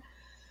better?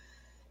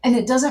 And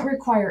it doesn't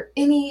require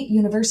any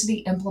university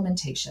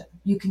implementation.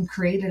 You can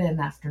create it in an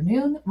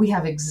afternoon. We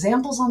have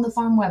examples on the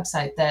farm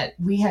website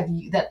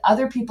that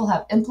other people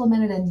have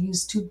implemented and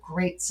used to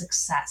great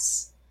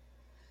success.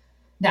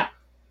 Now,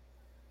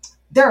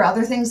 there are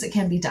other things that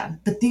can be done,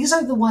 but these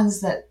are the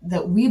ones that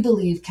we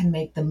believe can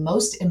make the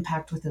most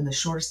impact within the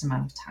shortest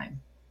amount of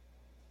time.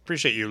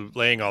 Appreciate you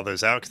laying all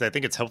those out, because I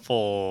think it's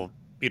helpful,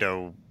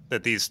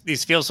 that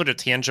these feel sort of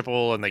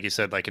tangible, and like you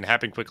said, like, can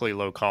happen quickly,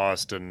 low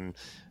cost, and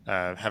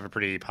have a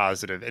pretty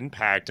positive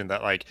impact. And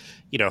that, like,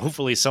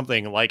 hopefully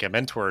something like a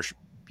mentorship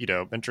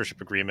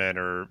agreement,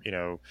 or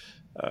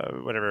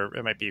whatever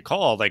it might be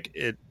called, like,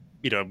 it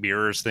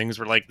mirrors things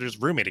where, like,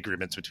 there's roommate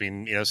agreements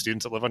between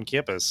students that live on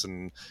campus,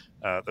 and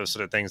those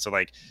sort of things. So,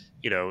 like,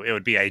 it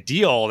would be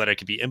ideal that it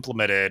could be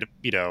implemented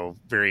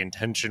very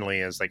intentionally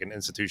as like an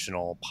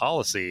institutional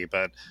policy.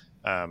 But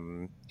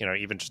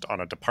even just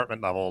on a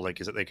department level, like,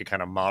 is that they could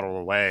kind of model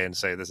away and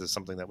say, this is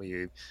something that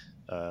we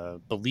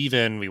believe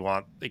in. We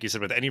want, like you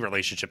said, with any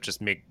relationship, just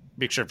make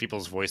sure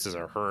people's voices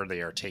are heard.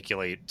 They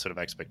articulate sort of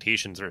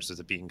expectations, versus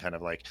it being kind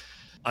of like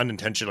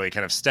unintentionally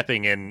kind of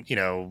stepping in,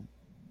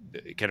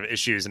 kind of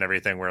issues and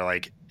everything, where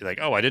like,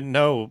 oh, I didn't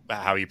know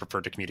how you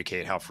prefer to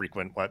communicate, how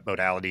frequent, what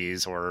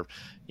modalities, or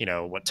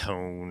what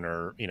tone,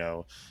 or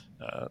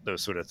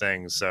those sort of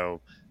things. So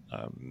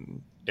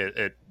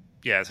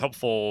it's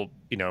helpful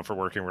for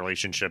working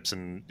relationships,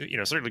 and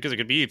certainly because it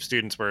could be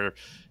students where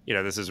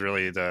this is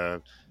really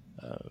the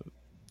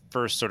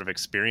first sort of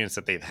experience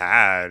that they've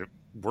had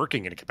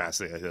working in a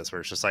capacity like this,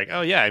 where it's just like,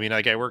 oh yeah, I mean,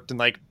 like, I worked in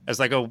like as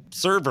like a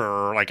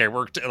server, or like I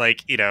worked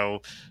like in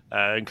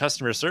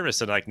customer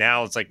service, and like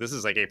now it's like this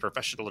is like a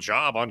professional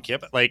job on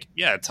campus. Like,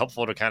 yeah, it's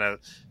helpful to kind of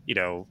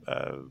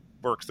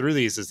work through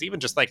these as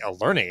even just like a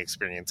learning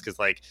experience, because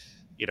like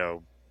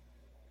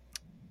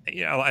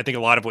I think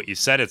a lot of what you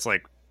said, it's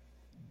like,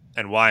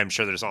 and why I'm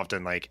sure there's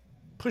often like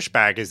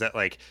pushback, is that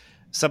like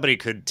somebody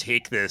could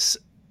take this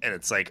and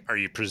it's like, are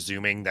you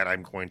presuming that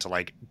I'm going to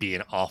like be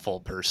an awful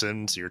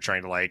person? So you're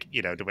trying to like,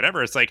 do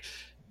whatever. It's like,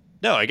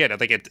 no, again, I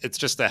think it's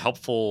just a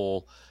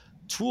helpful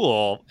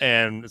tool.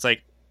 And it's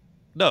like,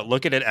 no,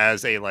 look at it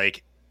as a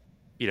like,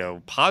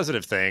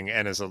 positive thing,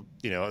 and as a,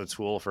 a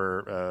tool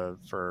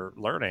for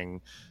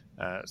learning.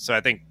 So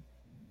I think,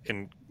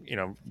 and,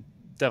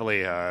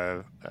 definitely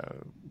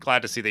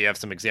glad to see that you have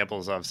some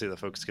examples. Obviously, the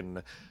folks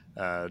can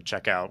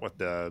check out what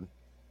the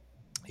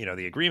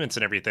agreements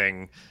and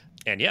everything.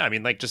 And yeah, I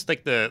mean, like, just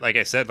like like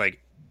I said,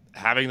 like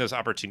having those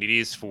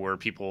opportunities for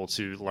people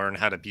to learn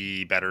how to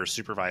be better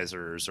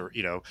supervisors, or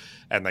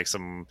and like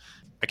some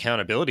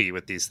accountability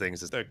with these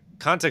things, is the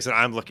context that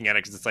I'm looking at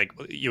it. Because it's like,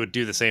 you would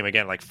do the same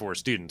again, like for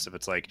students, if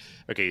it's like,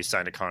 okay, you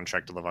signed a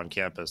contract to live on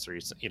campus, or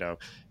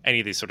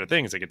any of these sort of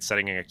things. Like, it's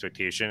setting an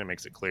expectation. It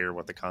makes it clear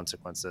what the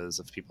consequences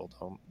if people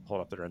don't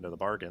hold up their end of the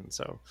bargain.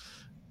 So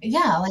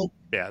yeah,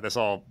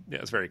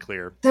 it's very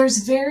clear.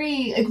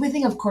 We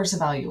think of course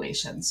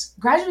evaluations.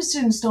 Graduate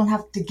students don't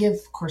have to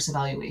give course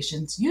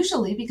evaluations,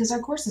 usually because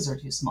our courses are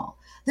too small.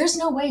 There's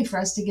no way for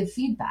us to give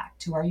feedback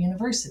to our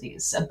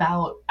universities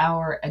about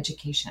our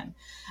education.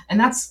 And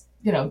that's,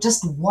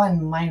 just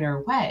one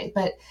minor way.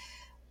 But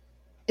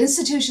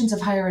institutions of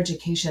higher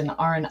education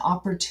are an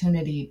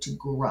opportunity to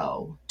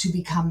grow, to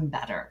become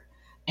better.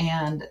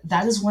 And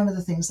that is one of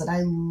the things that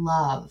I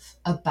love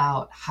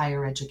about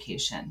higher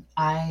education.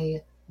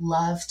 I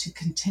love to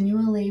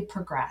continually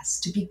progress,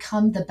 to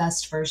become the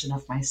best version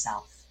of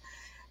myself.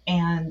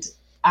 And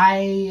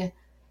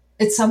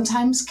it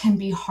sometimes can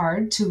be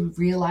hard to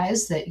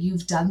realize that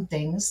you've done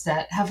things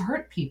that have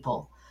hurt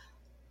people.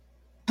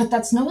 But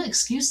that's no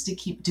excuse to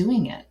keep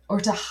doing it or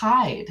to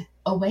hide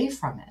away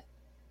from it.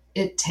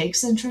 It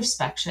takes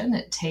introspection.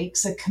 It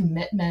takes a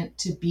commitment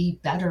to be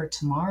better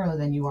tomorrow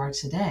than you are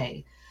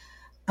today.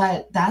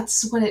 But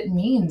that's what it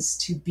means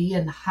to be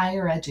in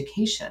higher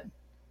education.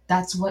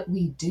 That's what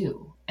we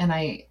do. And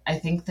I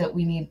think that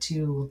we need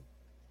to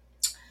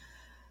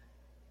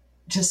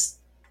just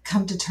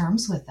come to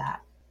terms with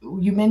that.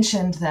 you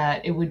mentioned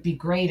that it would be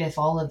great if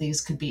all of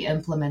these could be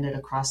implemented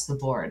across the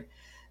board.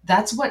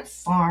 That's what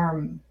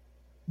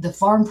the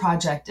farm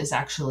project is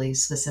actually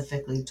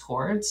specifically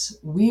towards.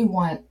 We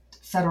want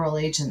federal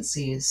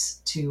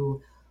agencies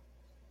to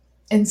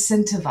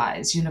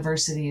incentivize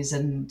universities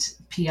and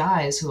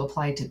PIs who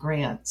apply to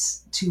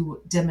grants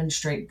to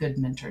demonstrate good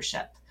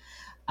mentorship.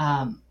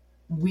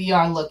 We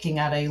are looking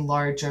at a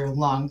larger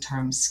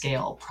long-term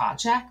scale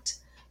project,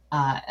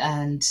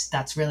 and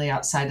that's really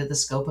outside of the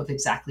scope of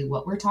exactly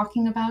what we're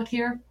talking about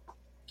here.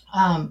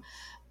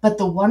 But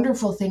the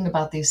wonderful thing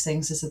about these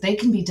things is that they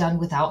can be done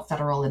without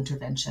federal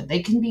intervention.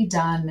 They can be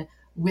done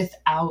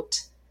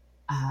without,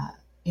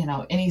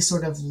 any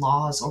sort of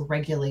laws or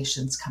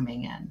regulations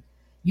coming in.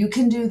 You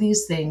can do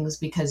these things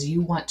because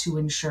you want to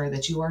ensure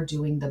that you are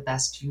doing the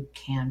best you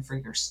can for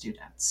your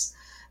students.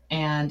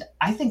 And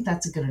I think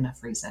that's a good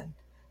enough reason.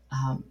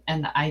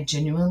 And I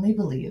genuinely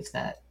believe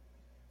that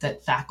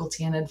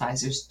faculty and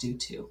advisors do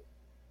too.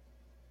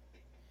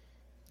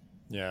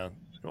 Yeah.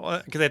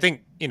 Well, because I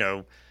think,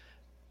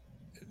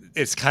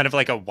 it's kind of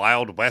like a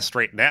Wild West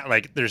right now.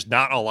 Like there's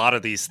not a lot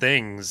of these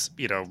things,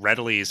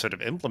 readily sort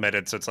of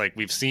implemented. So it's like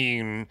we've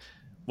seen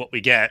what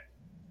we get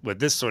with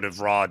this sort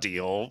of raw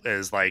deal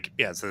is like,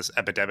 it's this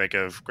epidemic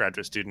of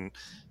graduate student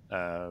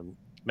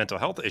mental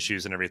health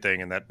issues and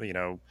everything. And that,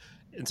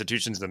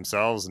 institutions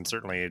themselves and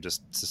certainly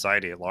just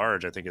society at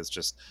large, I think has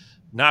just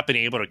not been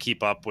able to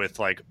keep up with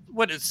like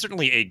what is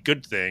certainly a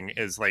good thing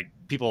is like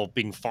people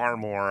being far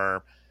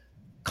more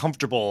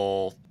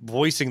comfortable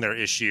voicing their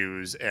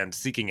issues and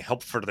seeking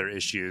help for their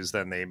issues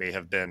than they may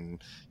have been,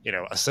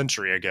 a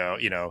century ago,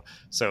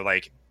 so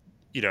like,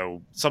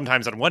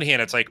 sometimes on one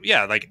hand, it's like,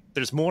 like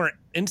there's more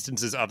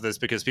instances of this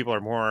because people are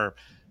more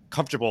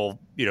comfortable,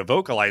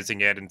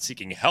 vocalizing it and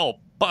seeking help,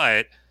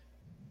 but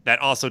that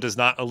also does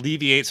not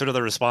alleviate sort of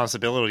the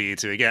responsibility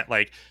to, again,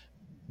 like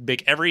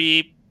make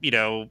every,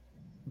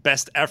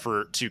 best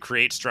effort to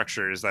create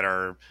structures that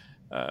are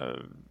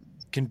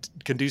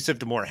conducive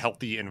to more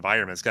healthy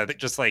environments. 'Cause I think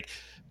just like,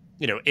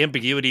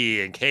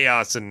 ambiguity and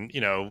chaos and,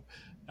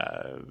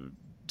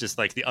 just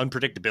like the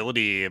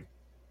unpredictability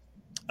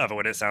of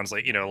what it sounds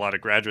like, a lot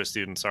of graduate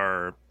students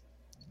are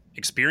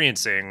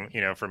experiencing,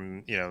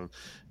 from,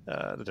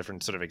 the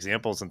different sort of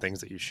examples and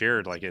things that you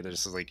shared, like it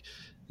is like,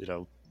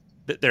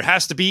 there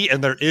has to be,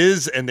 and there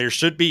is, and there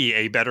should be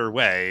a better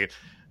way.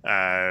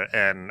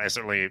 And I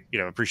certainly,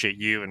 appreciate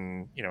you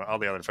and, all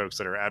the other folks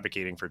that are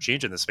advocating for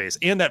change in this space,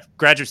 and that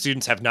graduate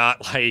students have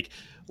not like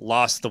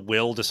lost the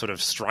will to sort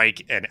of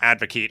strike and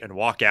advocate and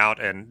walk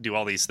out and do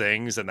all these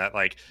things. And that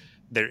like,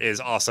 there is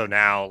also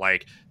now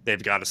like,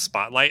 they've got a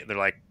spotlight. They're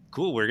like,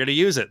 cool, we're going to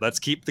use it. Let's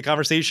keep the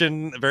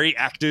conversation very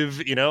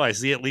active. I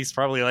see at least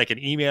probably like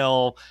an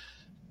email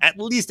at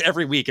least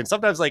every week, and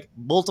sometimes like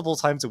multiple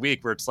times a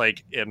week where it's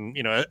like, in,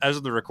 as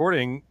of the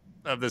recording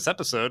of this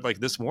episode, like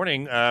this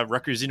morning,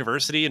 Rutgers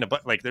University and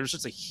like there's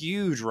just a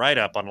huge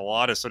write-up on a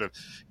lot of sort of,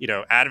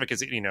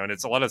 advocacy, and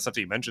it's a lot of stuff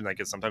that you mentioned, like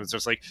it's sometimes it's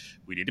just like,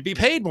 we need to be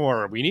paid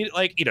more. We need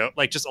like,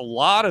 like just a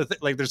lot of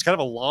like, there's kind of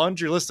a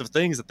laundry list of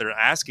things that they're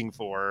asking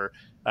for.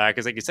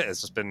 Cause like you said,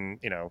 it's just been,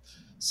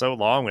 so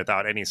long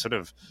without any sort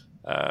of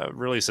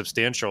really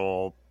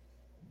substantial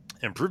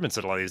improvements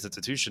at a lot of these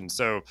institutions.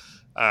 So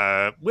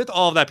with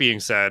all of that being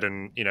said,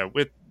 and,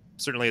 with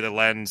certainly the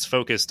lens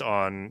focused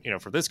on,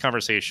 for this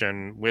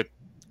conversation with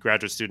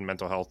graduate student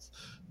mental health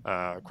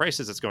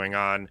crisis that's going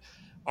on,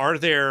 are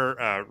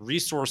there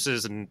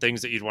resources and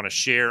things that you'd want to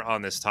share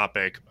on this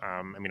topic?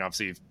 I mean,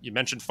 obviously you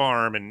mentioned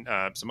farm and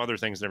some other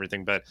things and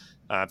everything, but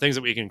things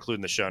that we can include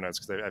in the show notes,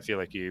 because I feel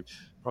like you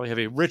probably have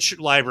a rich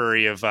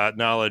library of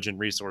knowledge and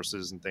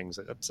resources and things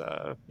that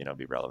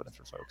be relevant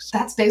for folks.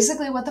 That's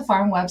basically what the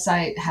farm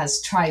website has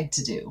tried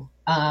to do.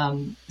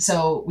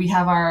 So we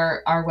have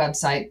our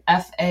website,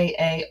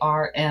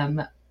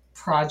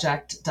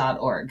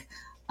 faarmproject.org.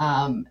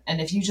 And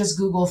if you just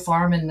Google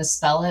farm and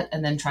misspell it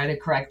and then try to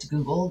correct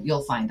Google,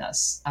 you'll find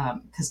us,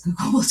 because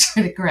Google will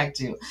try to correct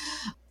you.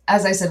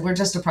 As I said, we're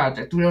just a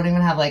project. We don't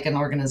even have like an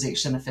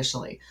organization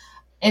officially.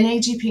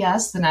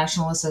 NAGPS, the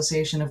National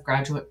Association of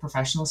Graduate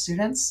Professional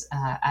Students,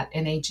 at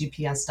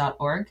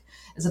nagps.org,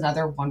 is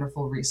another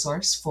wonderful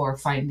resource for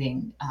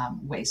finding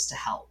ways to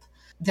help.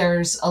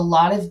 There's a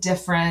lot of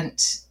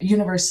different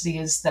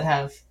universities that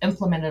have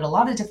implemented a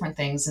lot of different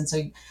things. And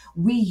so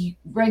we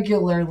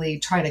regularly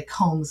try to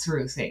comb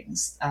through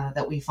things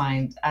that we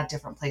find at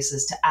different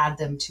places to add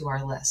them to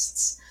our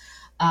lists.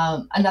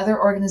 Another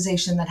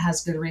organization that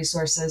has good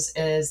resources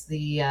is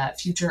the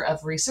Future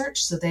of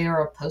Research. So they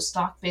are a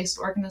postdoc-based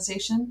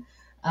organization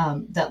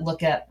that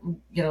look at,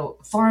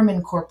 farm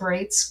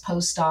incorporates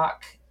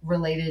postdoc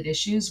related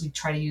issues. We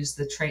try to use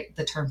the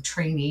term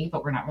trainee,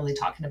 but we're not really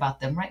talking about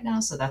them right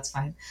now, so that's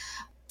fine.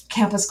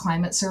 Campus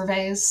climate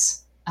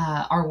surveys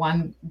are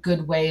one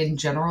good way in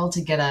general to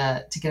get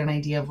an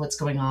idea of what's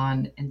going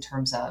on in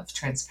terms of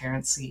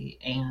transparency.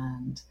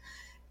 And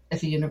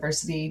if a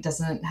university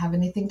doesn't have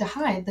anything to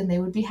hide, then they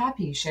would be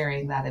happy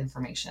sharing that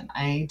information.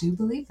 I do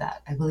believe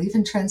that. I believe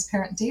in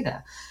transparent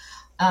data.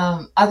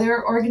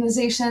 Other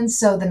organizations,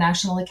 so the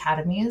National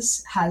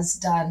Academies has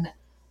done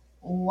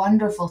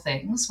wonderful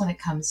things when it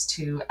comes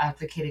to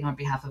advocating on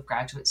behalf of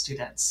graduate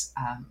students.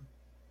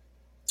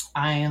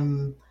 I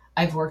am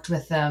I've worked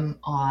with them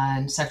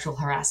on sexual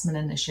harassment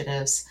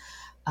initiatives.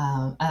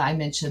 I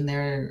mentioned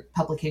their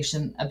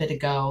publication a bit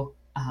ago,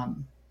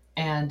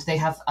 and they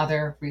have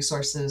other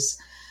resources.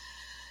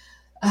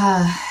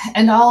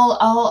 And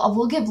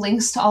we'll give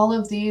links to all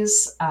of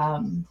these.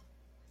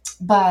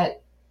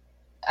 But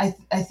I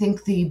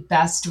think the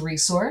best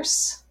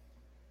resource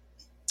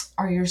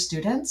are your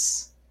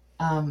students.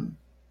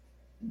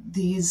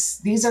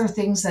 These are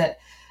things that,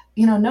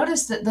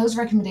 notice that those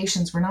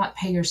recommendations were not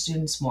pay your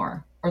students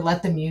more or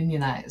let them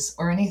unionize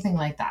or anything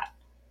like that.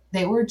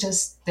 They were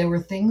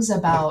things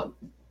about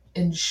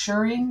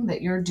ensuring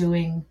that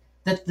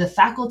that the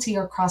faculty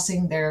are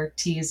crossing their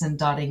T's and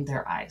dotting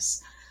their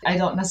I's. I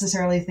don't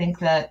necessarily think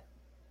that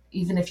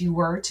even if you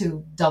were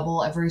to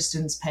double every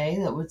student's pay,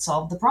 that would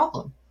solve the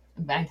problem.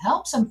 It might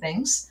help some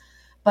things,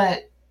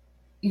 but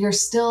you're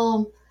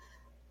still,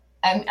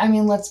 I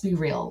mean, let's be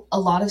real. A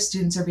lot of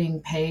students are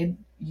being paid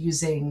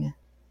using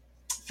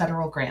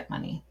federal grant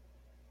money.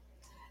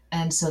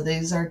 And so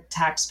these are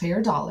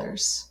taxpayer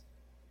dollars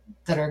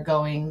that are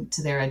going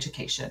to their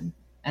education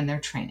and their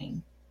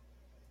training.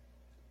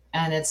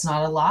 And it's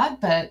not a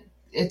lot, but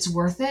it's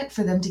worth it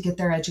for them to get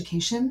their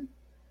education.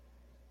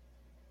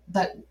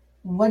 But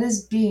what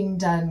is being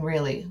done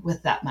really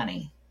with that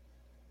money?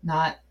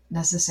 Not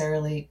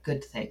necessarily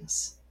good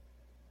things.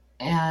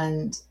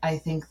 And I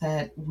think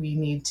that we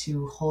need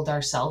to hold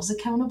ourselves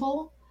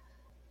accountable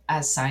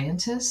as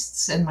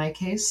scientists, in my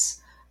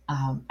case,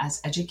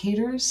 as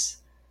educators,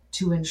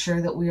 to ensure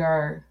that we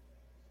are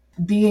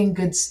being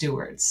good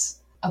stewards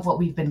of what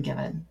we've been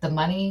given, the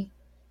money,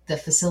 the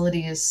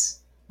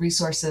facilities,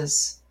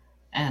 resources,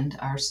 and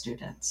our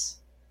students.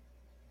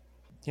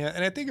 Yeah,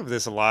 and I think of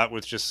this a lot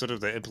with just sort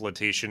of the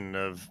implementation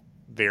of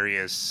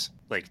various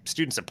like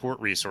student support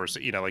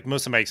resources. Like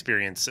most of my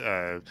experience,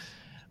 I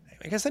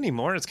guess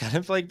anymore, it's kind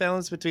of like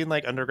balance between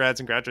like undergrads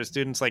and graduate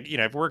students. Like,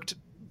 I've worked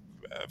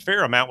a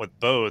fair amount with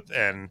both,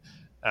 and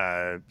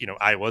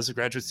I was a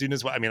graduate student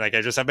as well. I mean, like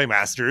I just have my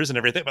master's and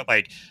everything, but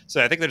like,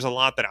 so I think there's a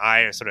lot that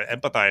I sort of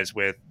empathize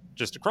with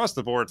just across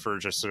the board for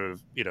just sort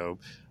of,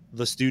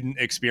 the student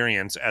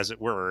experience, as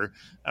it were.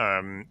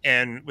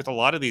 And with a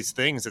lot of these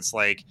things, it's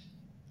like,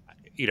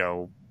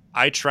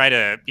 I try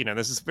to,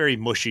 this is very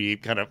mushy,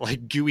 kind of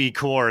like gooey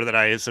core that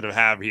I sort of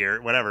have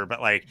here, whatever.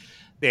 But like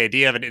the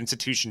idea of an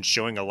institution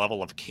showing a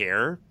level of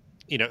care,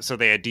 so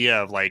the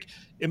idea of like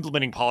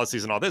implementing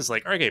policies and all this,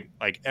 like, okay,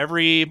 like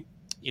every,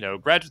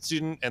 graduate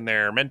student and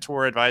their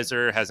mentor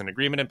advisor has an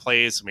agreement in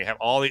place. And we have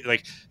all the,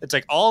 like, it's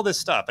like all this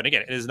stuff. And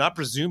again, it is not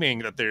presuming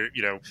that there,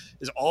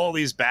 is all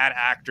these bad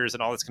actors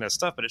and all this kind of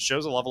stuff, but it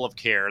shows a level of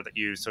care that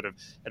you sort of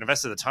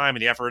invested the time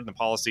and the effort and the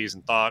policies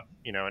and thought,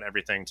 and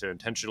everything to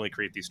intentionally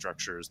create these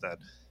structures that,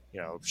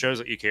 shows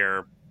that you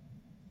care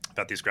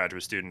about these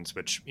graduate students,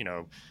 which,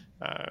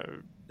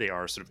 they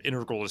are sort of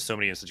integral to so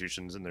many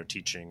institutions in their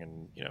teaching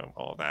and,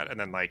 all of that. And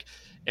then like,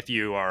 if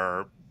you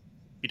are,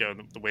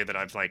 the way that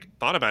I've like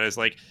thought about it is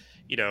like,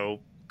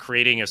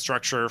 creating a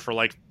structure for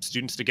like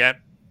students to get,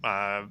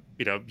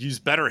 use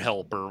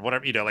BetterHelp or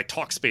whatever, like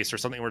Talkspace or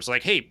something where it's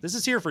like, hey, this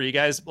is here for you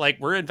guys. Like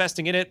we're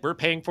investing in it. We're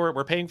paying for it.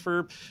 We're paying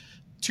for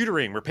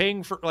tutoring. We're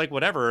paying for like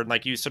whatever. And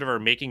like you sort of are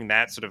making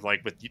that sort of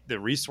like with the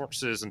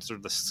resources and sort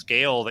of the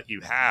scale that you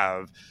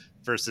have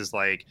versus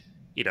like,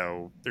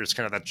 there's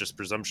kind of that just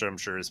presumption, I'm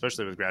sure,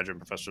 especially with graduate and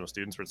professional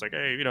students where it's like,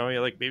 hey,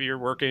 like maybe you're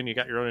working, you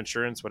got your own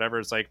insurance, whatever.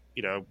 It's like,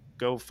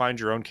 go find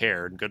your own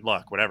care and good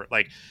luck, whatever.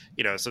 Like,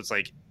 so it's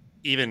like,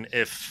 even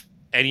if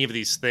any of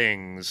these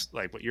things,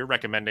 like what you're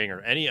recommending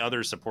or any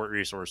other support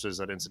resources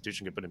that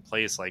institution could put in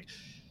place, like,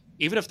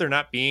 even if they're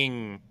not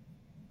being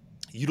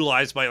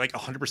utilized by like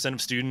 100% of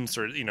students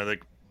or,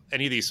 like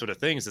any of these sort of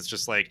things, it's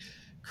just like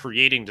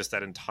creating just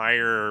that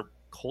entire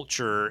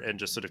culture and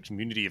just sort of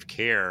community of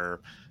care.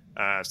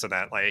 So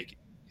that like,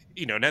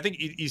 and I think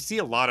you see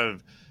a lot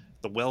of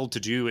the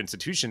well-to-do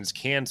institutions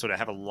can sort of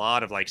have a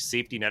lot of like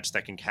safety nets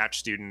that can catch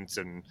students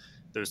and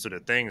those sort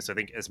of things. So I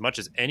think as much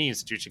as any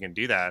institution can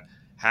do that,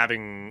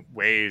 having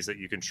ways that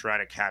you can try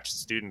to catch the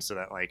students so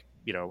that like,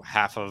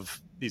 half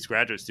of these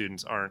graduate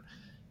students aren't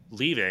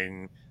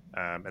leaving.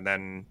 And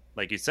then,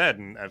 like you said,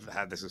 and I've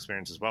had this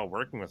experience as well,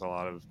 working with a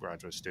lot of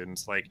graduate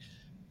students, like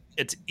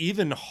it's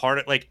even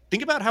harder. Like,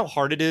 think about how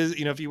hard it is,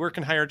 if you work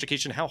in higher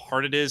education, how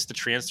hard it is to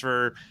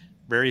transfer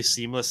very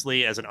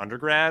seamlessly as an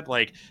undergrad.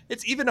 Like,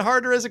 it's even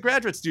harder as a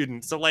graduate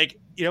student. So, like,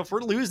 if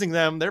we're losing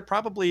them, they're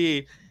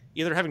probably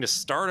either having to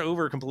start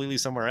over completely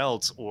somewhere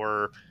else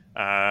or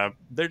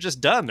they're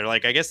just done. They're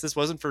like, I guess this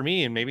wasn't for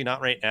me and maybe not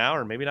right now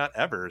or maybe not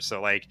ever. So,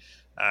 like,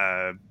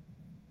 I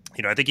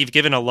think you've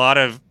given a lot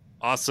of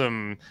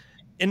awesome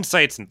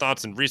insights and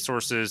thoughts and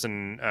resources.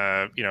 And,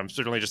 I'm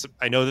certainly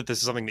I know that this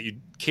is something that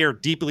you care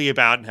deeply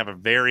about and have a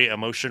very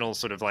emotional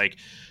sort of like,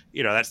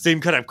 that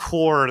same kind of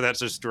core that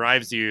just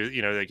drives you,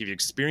 like if you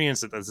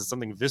experience it, this is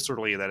something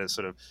viscerally that is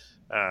sort of,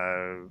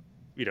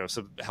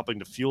 so helping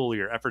to fuel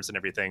your efforts and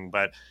everything.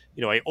 But,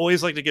 I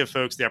always like to give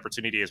folks the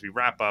opportunity as we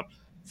wrap up,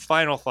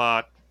 final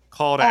thought,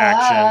 call to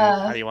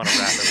action. How do you want to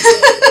wrap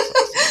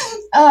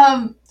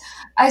it?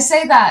 I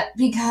say that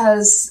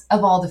because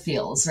of all the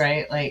feels,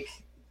 right? Like,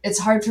 it's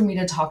hard for me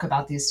to talk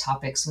about these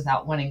topics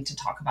without wanting to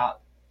talk about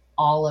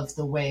all of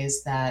the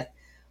ways that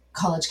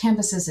college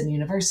campuses and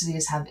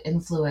universities have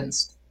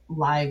influenced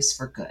lives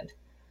for good,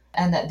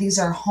 and that these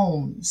are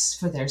homes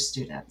for their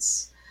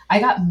students. I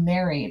got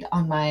married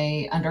on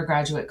my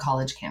undergraduate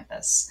college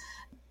campus,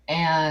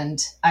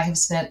 and I have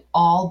spent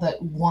all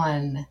but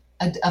one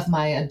of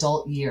my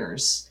adult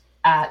years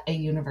at a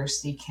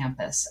university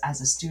campus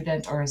as a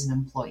student or as an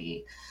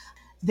employee.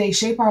 They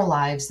shape our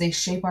lives, they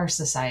shape our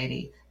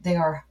society. They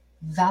are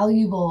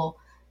valuable,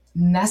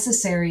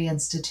 necessary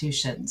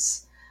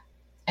institutions.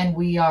 And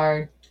we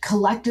are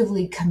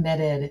collectively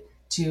committed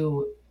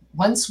to,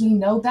 once we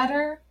know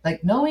better,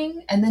 like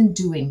knowing and then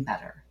doing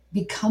better,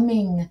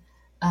 becoming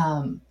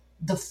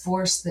the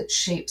force that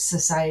shapes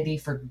society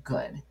for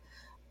good.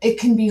 It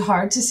can be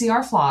hard to see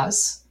our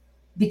flaws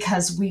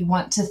because we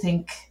want to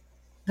think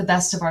the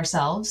best of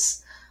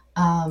ourselves.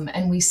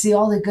 And we see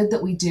all the good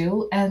that we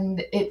do,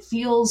 and it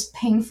feels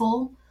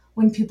painful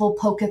when people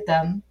poke at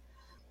them.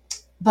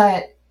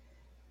 But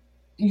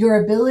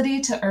your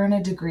ability to earn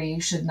a degree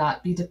should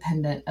not be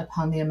dependent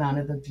upon the amount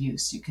of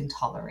abuse you can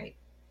tolerate.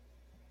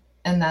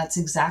 And that's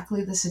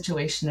exactly the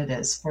situation it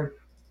is for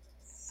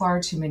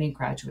far too many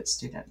graduate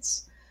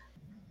students.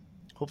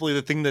 Hopefully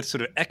the thing that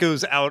sort of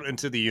echoes out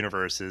into the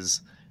universe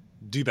is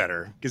do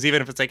better. Because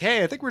even if it's like,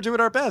 hey, I think we're doing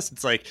our best,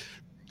 it's like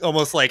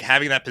almost like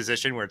having that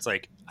position where it's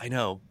like, I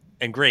know,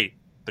 and great,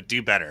 but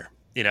do better.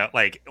 You know,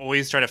 like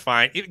always try to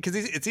find, because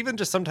it's even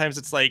just sometimes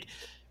it's like,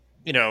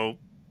 you know,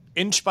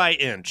 inch by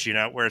inch, you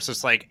know, where it's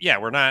just like, yeah,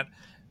 we're not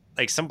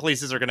like, some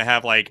places are going to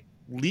have like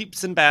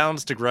leaps and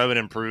bounds to grow and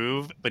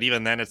improve. But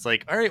even then it's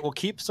like, all right, we'll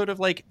keep sort of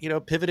like, you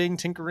know, pivoting,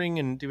 tinkering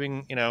and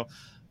doing, you know,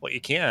 what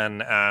you can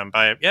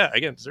by, yeah,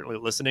 again, certainly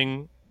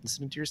listening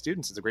to your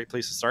students is a great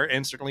place to start,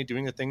 and certainly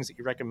doing the things that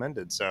you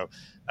recommended. So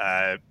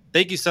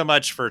thank you so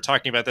much for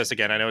talking about this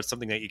again. I know it's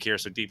something that you care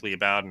so deeply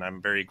about, and I'm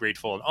very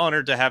grateful and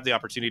honored to have the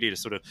opportunity to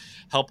sort of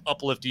help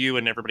uplift you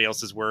and everybody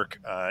else's work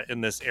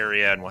in this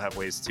area. And we'll have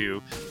ways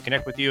to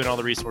connect with you and all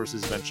the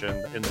resources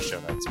mentioned in the show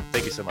notes. So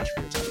thank you so much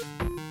for your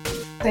time.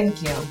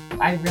 Thank you.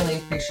 I really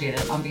appreciate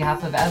it on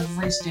behalf of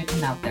every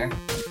student out there.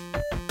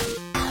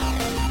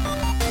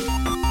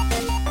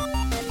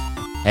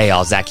 Hey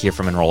y'all, Zach here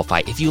from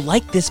Enrollify. If you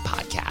like this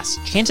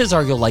podcast, chances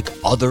are you'll like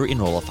other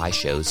Enrollify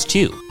shows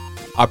too.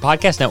 Our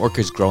podcast network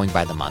is growing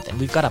by the month, and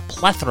we've got a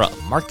plethora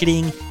of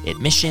marketing,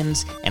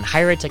 admissions, and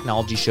higher ed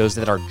technology shows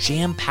that are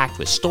jam-packed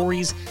with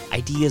stories,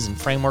 ideas, and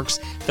frameworks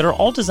that are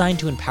all designed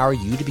to empower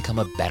you to become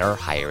a better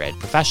higher ed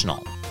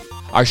professional.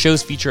 Our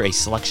shows feature a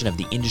selection of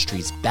the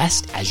industry's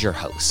best as your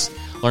hosts.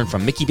 Learn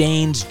from Mickey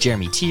Baines,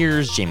 Jeremy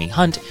Tiers, Jamie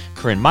Hunt,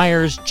 Corinne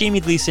Myers,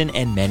 Jamie Gleason,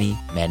 and many,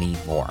 many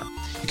more.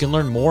 You can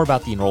learn more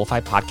about the Enrollify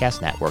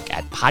Podcast Network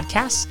at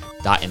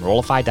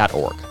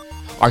podcasts.enrollify.org.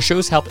 Our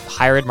shows help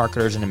higher ed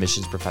marketers and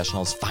admissions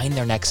professionals find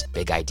their next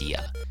big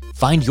idea.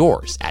 Find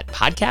yours at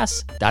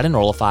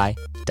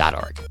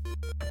podcasts.enrollify.org.